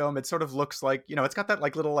of the film, it sort of looks like, it's got that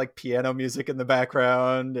like little like piano music in the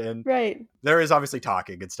background, and right. There is obviously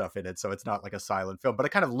talking and stuff in it, so it's not like a silent film, but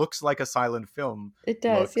it kind of looks like a silent film. It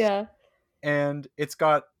does, yeah. And it's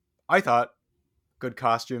got, I thought, good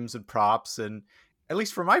costumes and props, and at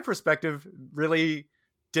least from my perspective, really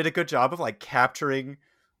did a good job of like capturing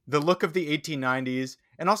the look of the 1890s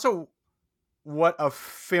and also what a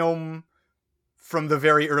film from the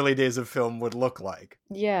very early days of film would look like.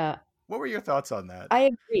 Yeah. What were your thoughts on that?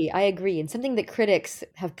 I agree. And something that critics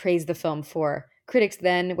have praised the film for. Critics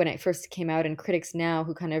then, when it first came out, and critics now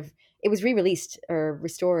who it was re-released or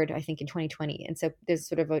restored, I think, in 2020. And so there's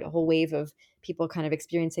sort of a whole wave of people kind of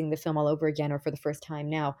experiencing the film all over again or for the first time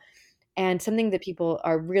now. And something that people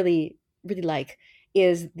are really, really like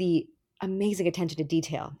is the amazing attention to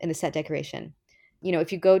detail in the set decoration.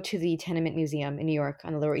 If you go to the Tenement Museum in New York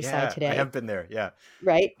on the Lower East Side today. I have been there, yeah.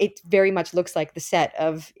 Right? It very much looks like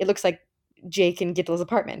it looks like Jake and Gittel's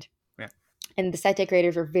apartment. Yeah. And the set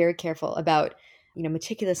decorators were very careful about,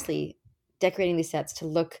 meticulously decorating these sets to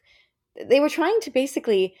look, they were trying to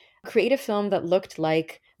basically create a film that looked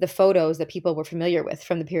like the photos that people were familiar with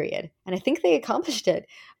from the period. And I think they accomplished it.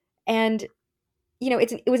 And,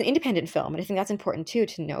 it was an independent film. And I think that's important too,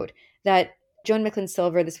 to note that Joan Micklin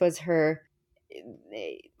Silver, this was her,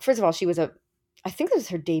 first of all, I think this was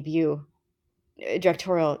her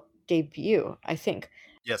directorial debut, I think.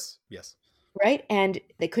 Yes. Right? And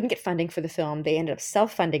they couldn't get funding for the film. They ended up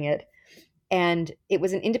self-funding it. And it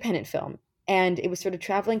was an independent film. And it was sort of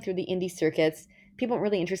traveling through the indie circuits. People weren't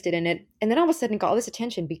really interested in it. And then all of a sudden it got all this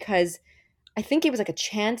attention because I think it was like a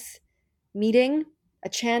chance meeting,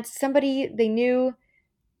 somebody they knew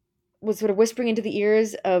was sort of whispering into the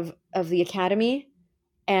ears of the Academy.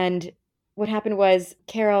 And what happened was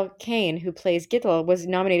Carol Kane, who plays Gittel, was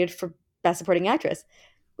nominated for Best Supporting Actress,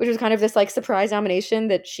 which was kind of this like surprise nomination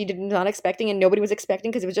that she did not expecting and nobody was expecting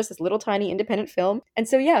because it was just this little tiny independent film. And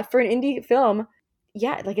so, yeah, for an indie film,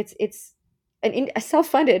 yeah, like it's a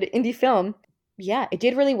self-funded indie film. Yeah, it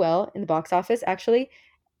did really well in the box office, actually,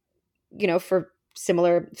 for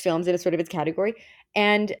similar films in a sort of its category.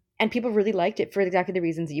 And people really liked it for exactly the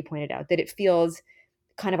reasons that you pointed out, that it feels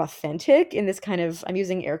kind of authentic in this kind of, I'm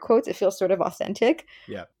using air quotes, it feels sort of authentic.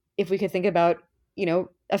 Yeah. If we could think about,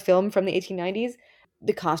 a film from the 1890s,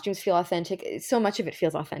 the costumes feel authentic. So much of it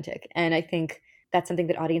feels authentic. And I think that's something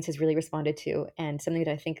that audiences really responded to, and something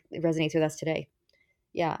that I think resonates with us today.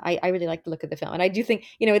 Yeah, I really like the look of the film. And I do think,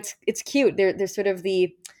 it's cute. There's sort of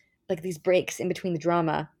like these breaks in between the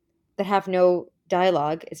drama that have no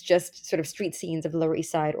dialogue. It's just sort of street scenes of the Lower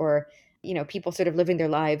East Side, or, people sort of living their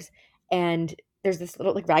lives. And there's this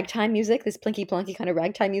little like ragtime music, this plinky plonky kind of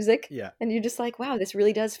ragtime music. Yeah. And you're just like, wow, this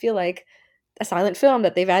really does feel like a silent film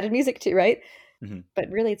that they've added music to, right? Mm-hmm. But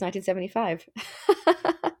really, it's 1975.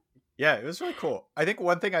 Yeah, it was really cool. I think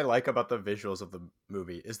one thing I like about the visuals of the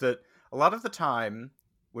movie is that a lot of the time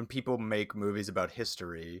when people make movies about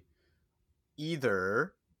history,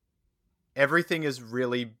 either everything is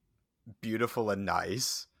really beautiful and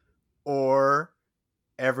nice, or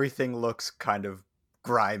everything looks kind of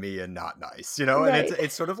grimy and not nice, and Right.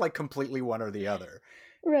 it's sort of like completely one or the other.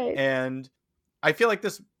 Right. And I feel like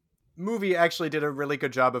this movie actually did a really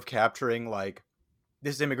good job of capturing, like,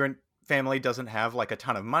 this immigrant family doesn't have like a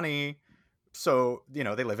ton of money, so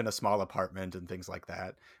they live in a small apartment and things like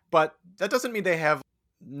that, but that doesn't mean they have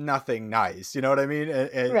nothing nice, you know what I mean?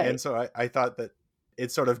 And Right. so I thought that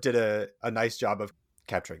it sort of did a nice job of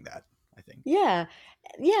capturing that, I think. Yeah.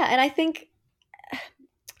 Yeah. And I think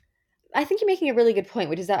you're making a really good point,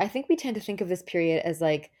 which is that I think we tend to think of this period as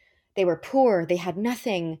like they were poor, they had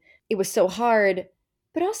nothing, it was so hard.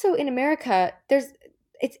 But also in America,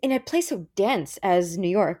 it's in a place so dense as New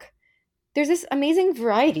York. There's this amazing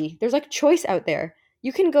variety. There's like choice out there.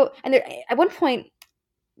 You can go, and there, at one point,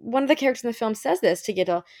 one of the characters in the film says this to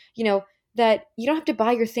Gittel, that you don't have to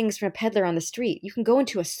buy your things from a peddler on the street. You can go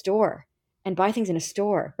into a store and buy things in a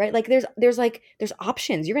store, right? Like there's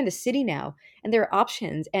options. You're in the city now, and there are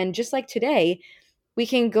options. And just like today, we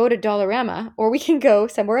can go to Dollarama or we can go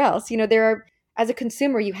somewhere else. There are, as a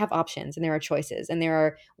consumer, you have options, and there are choices, and there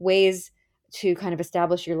are ways to kind of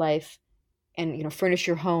establish your life, and furnish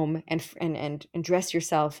your home, and dress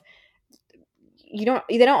yourself. They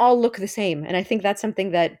don't all look the same, and I think that's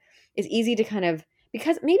something that is easy to kind of,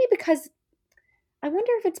 because I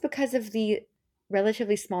wonder if it's because of the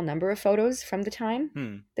relatively small number of photos from the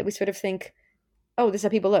time, that we sort of think, oh, this is how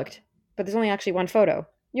people looked, but there's only actually one photo.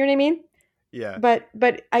 You know what I mean? Yeah. But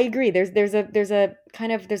I agree. There's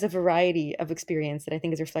a variety of experience that I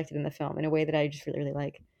think is reflected in the film in a way that I just really, really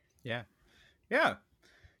like. Yeah. Yeah.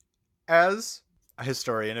 As a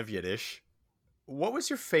historian of Yiddish, what was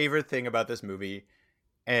your favorite thing about this movie?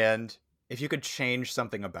 And if you could change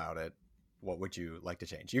something about it, what would you like to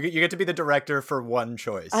change? You get to be the director for one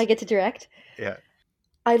choice. I get to direct. Yeah.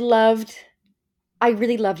 I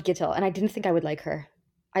really loved Gittel, and I didn't think I would like her.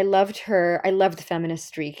 I loved her. I loved the feminist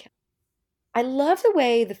streak. I love the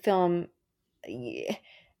way the film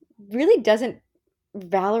really doesn't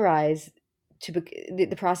valorize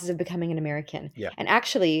the process of becoming an American. Yeah. And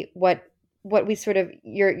actually, what we sort of,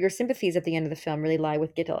 your sympathies at the end of the film really lie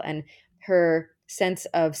with Gittel and her sense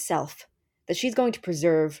of self, that she's going to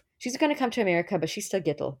preserve. She's going to come to America, but she's still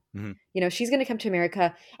Gittel. Mm-hmm. She's going to come to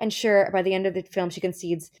America, and sure, by the end of the film, she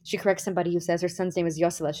concedes. She corrects somebody who says her son's name is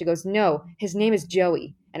Yosela. She goes, no, his name is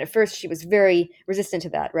Joey. And at first, she was very resistant to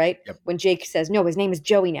that, right? Yep. When Jake says, no, his name is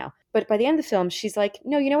Joey now. But by the end of the film, she's like,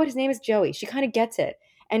 no, you know what? His name is Joey. She kind of gets it.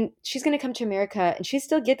 And she's going to come to America, and she's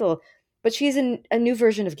still Gittel, but she's a new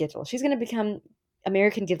version of Gittel. She's going to become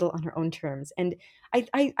American Gittel on her own terms. And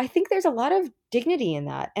I think there's a lot of dignity in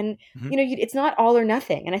that. And, Mm-hmm. It's not all or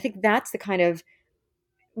nothing. And I think that's the kind of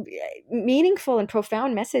meaningful and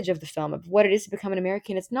profound message of the film, of what it is to become an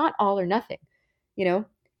American. It's not all or nothing.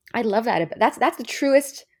 I love that. That's the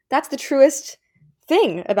truest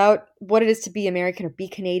thing about what it is to be American or be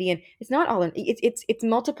Canadian. It's not all. It's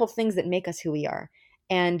multiple things that make us who we are.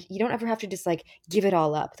 And you don't ever have to just like give it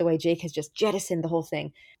all up the way Jake has just jettisoned the whole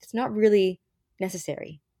thing. It's not really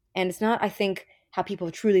necessary. And it's not, I think, how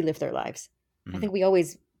people truly live their lives. Mm-hmm. I think we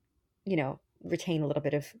always, retain a little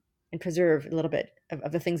bit of, and preserve a little bit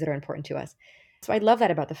of the things that are important to us. So I love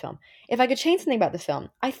that about the film. If I could change something about the film,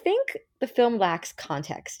 I think the film lacks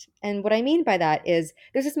context. And what I mean by that is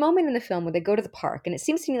there's this moment in the film where they go to the park, and it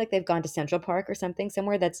seems to me like they've gone to Central Park or something,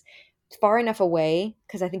 somewhere that's far enough away,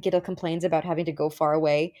 because I think Gittel complains about having to go far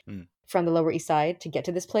away from the Lower East Side to get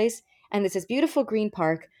to this place. And there's this beautiful green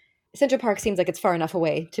park. Central Park seems like it's far enough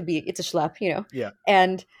away to be, it's a schlep, Yeah.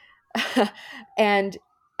 And and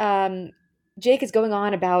Jake is going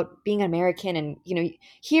on about being an American and,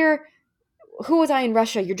 here, who was I in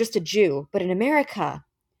Russia? You're just a Jew. But in America,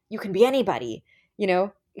 you can be anybody,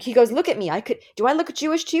 He goes, look at me. Do I look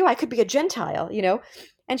Jewish to you? I could be a Gentile.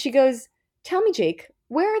 And she goes, tell me, Jake,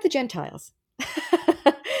 where are the Gentiles?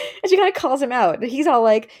 And she kind of calls him out. He's all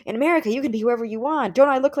like, in America, you can be whoever you want. Don't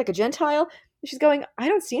I look like a Gentile? And she's going, I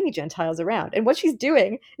don't see any Gentiles around. And what she's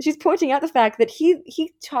doing is she's pointing out the fact that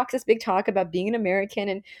he talks this big talk about being an American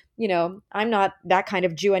and, I'm not that kind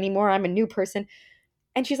of Jew anymore. I'm a new person.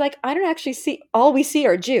 And she's like, I don't actually see, all we see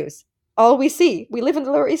are Jews. All we see. We live in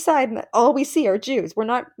the Lower East Side and all we see are Jews. We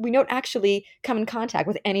don't actually come in contact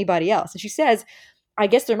with anybody else. And she says, I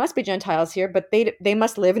guess there must be Gentiles here, but they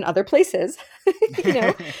must live in other places,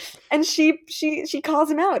 And she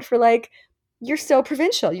calls him out for like, you're so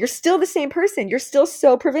provincial. You're still the same person. You're still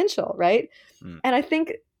so provincial, right? And I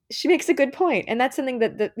think she makes a good point. And that's something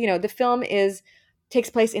that the film takes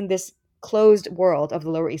place in this closed world of the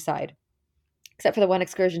Lower East Side, except for the one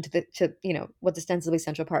excursion to what's ostensibly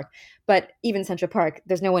Central Park. But even Central Park,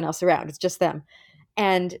 there's no one else around. It's just them.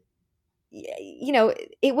 And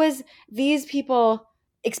it was, these people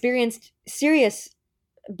experienced serious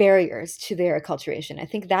barriers to their acculturation. I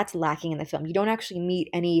think that's lacking in the film. You don't actually meet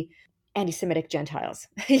any anti-Semitic Gentiles.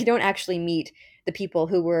 You don't actually meet the people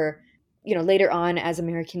who were, later on, as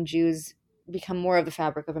American Jews become more of the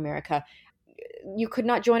fabric of America. You could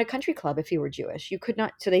not join a country club if you were Jewish. You could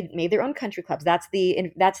not. So they made their own country clubs. That's the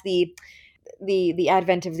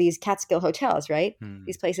advent of these Catskill hotels, right?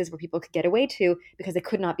 These places where people could get away to because they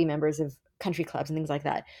could not be members of country clubs and things like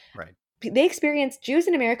that. Right. Jews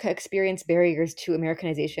in America experienced barriers to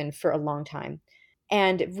Americanization for a long time,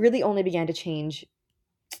 and it really only began to change,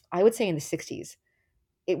 I would say, in the 60s.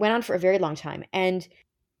 It went on for a very long time, and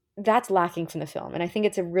that's lacking from the film. And I think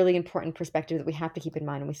it's a really important perspective that we have to keep in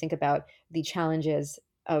mind when we think about the challenges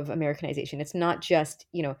of Americanization. It's not just,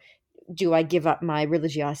 do I give up my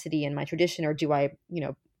religiosity and my tradition, or do I,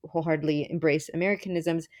 wholeheartedly embrace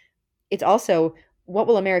Americanisms? It's also, what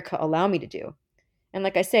will America allow me to do? And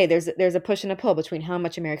like I say, there's a push and a pull between how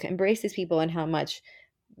much America embraces people and how much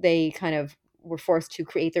they kind of were forced to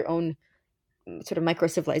create their own sort of micro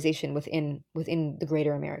civilization within the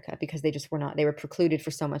greater America, because they were precluded for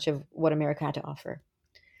so much of what America had to offer.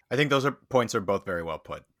 I think those points are both very well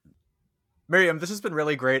put. Miriam, this has been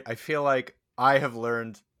really great. I feel like I have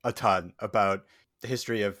learned a ton about the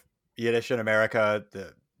history of Yiddish in America,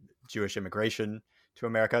 the Jewish immigration to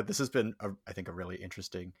America. This has been, I think, a really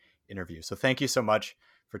interesting interview. So thank you so much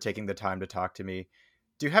for taking the time to talk to me.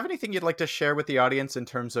 Do you have anything you'd like to share with the audience in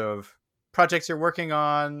terms of projects you're working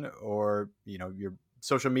on, or, your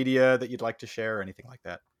social media that you'd like to share, or anything like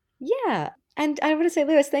that? Yeah. And I want to say,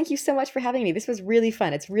 Louis, thank you so much for having me. This was really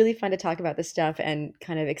fun. It's really fun to talk about this stuff and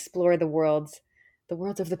kind of explore the worlds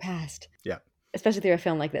of the past. Yeah. Especially through a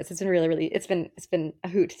film like this. It's been really, it's been a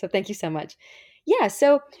hoot. So thank you so much. Yeah.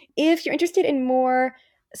 So if you're interested in more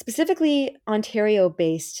specifically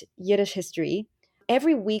Ontario-based Yiddish history,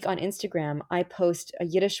 every week on Instagram, I post a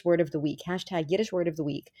Yiddish word of the week, #Yiddish word of the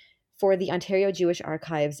week, for the Ontario Jewish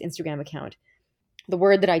Archives Instagram account. The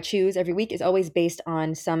word that I choose every week is always based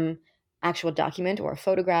on some actual document or a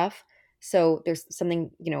photograph. So there's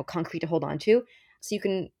something, concrete to hold on to. So you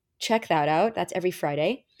can check that out. That's every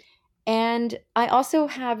Friday. And I also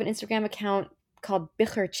have an Instagram account called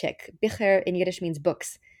Bicherchick. Bicher in Yiddish means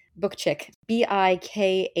books. Bookchick.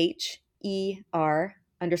 BIKHER_chick.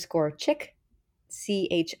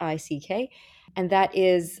 CHICK. And that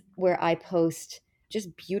is where I post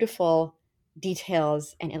just beautiful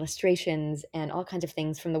details and illustrations and all kinds of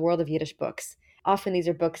things from the world of Yiddish books. Often these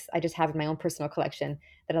are books I just have in my own personal collection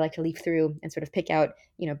that I like to leaf through and sort of pick out,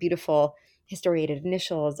 beautiful historiated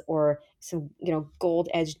initials, or some,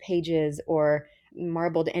 gold-edged pages, or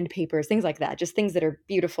marbled end papers, things like that. Just things that are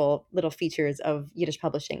beautiful little features of Yiddish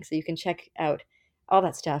publishing. So you can check out all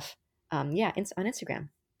that stuff, on Instagram.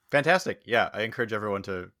 Fantastic. Yeah, I encourage everyone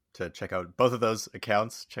to check out both of those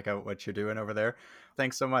accounts, check out what you're doing over there.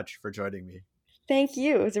 Thanks so much for joining me. Thank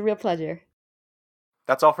you. It was a real pleasure.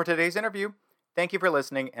 That's all for today's interview. Thank you for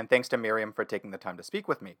listening, and thanks to Miriam for taking the time to speak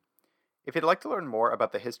with me. If you'd like to learn more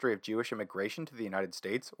about the history of Jewish immigration to the United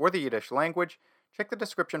States or the Yiddish language, check the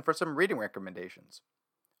description for some reading recommendations.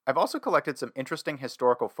 I've also collected some interesting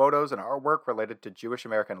historical photos and artwork related to Jewish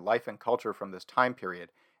American life and culture from this time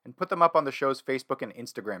period, and put them up on the show's Facebook and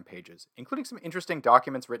Instagram pages, including some interesting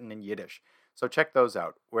documents written in Yiddish, so check those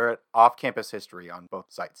out. We're at Off Campus History on both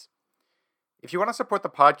sites. If you want to support the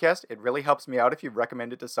podcast, it really helps me out if you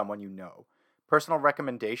recommend it to someone you know. Personal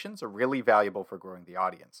recommendations are really valuable for growing the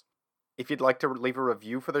audience. If you'd like to leave a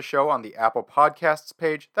review for the show on the Apple Podcasts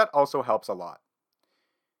page, that also helps a lot.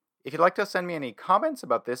 If you'd like to send me any comments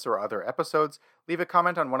about this or other episodes, leave a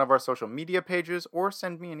comment on one of our social media pages or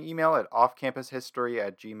send me an email at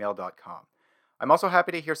offcampushistory@gmail.com. I'm also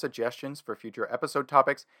happy to hear suggestions for future episode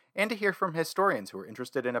topics and to hear from historians who are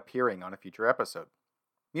interested in appearing on a future episode.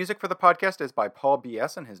 Music for the podcast is by Paul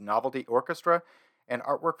B.S. and his Novelty Orchestra, and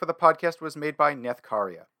artwork for the podcast was made by Neth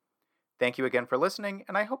Karia. Thank you again for listening,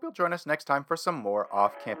 and I hope you'll join us next time for some more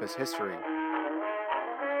off-campus history.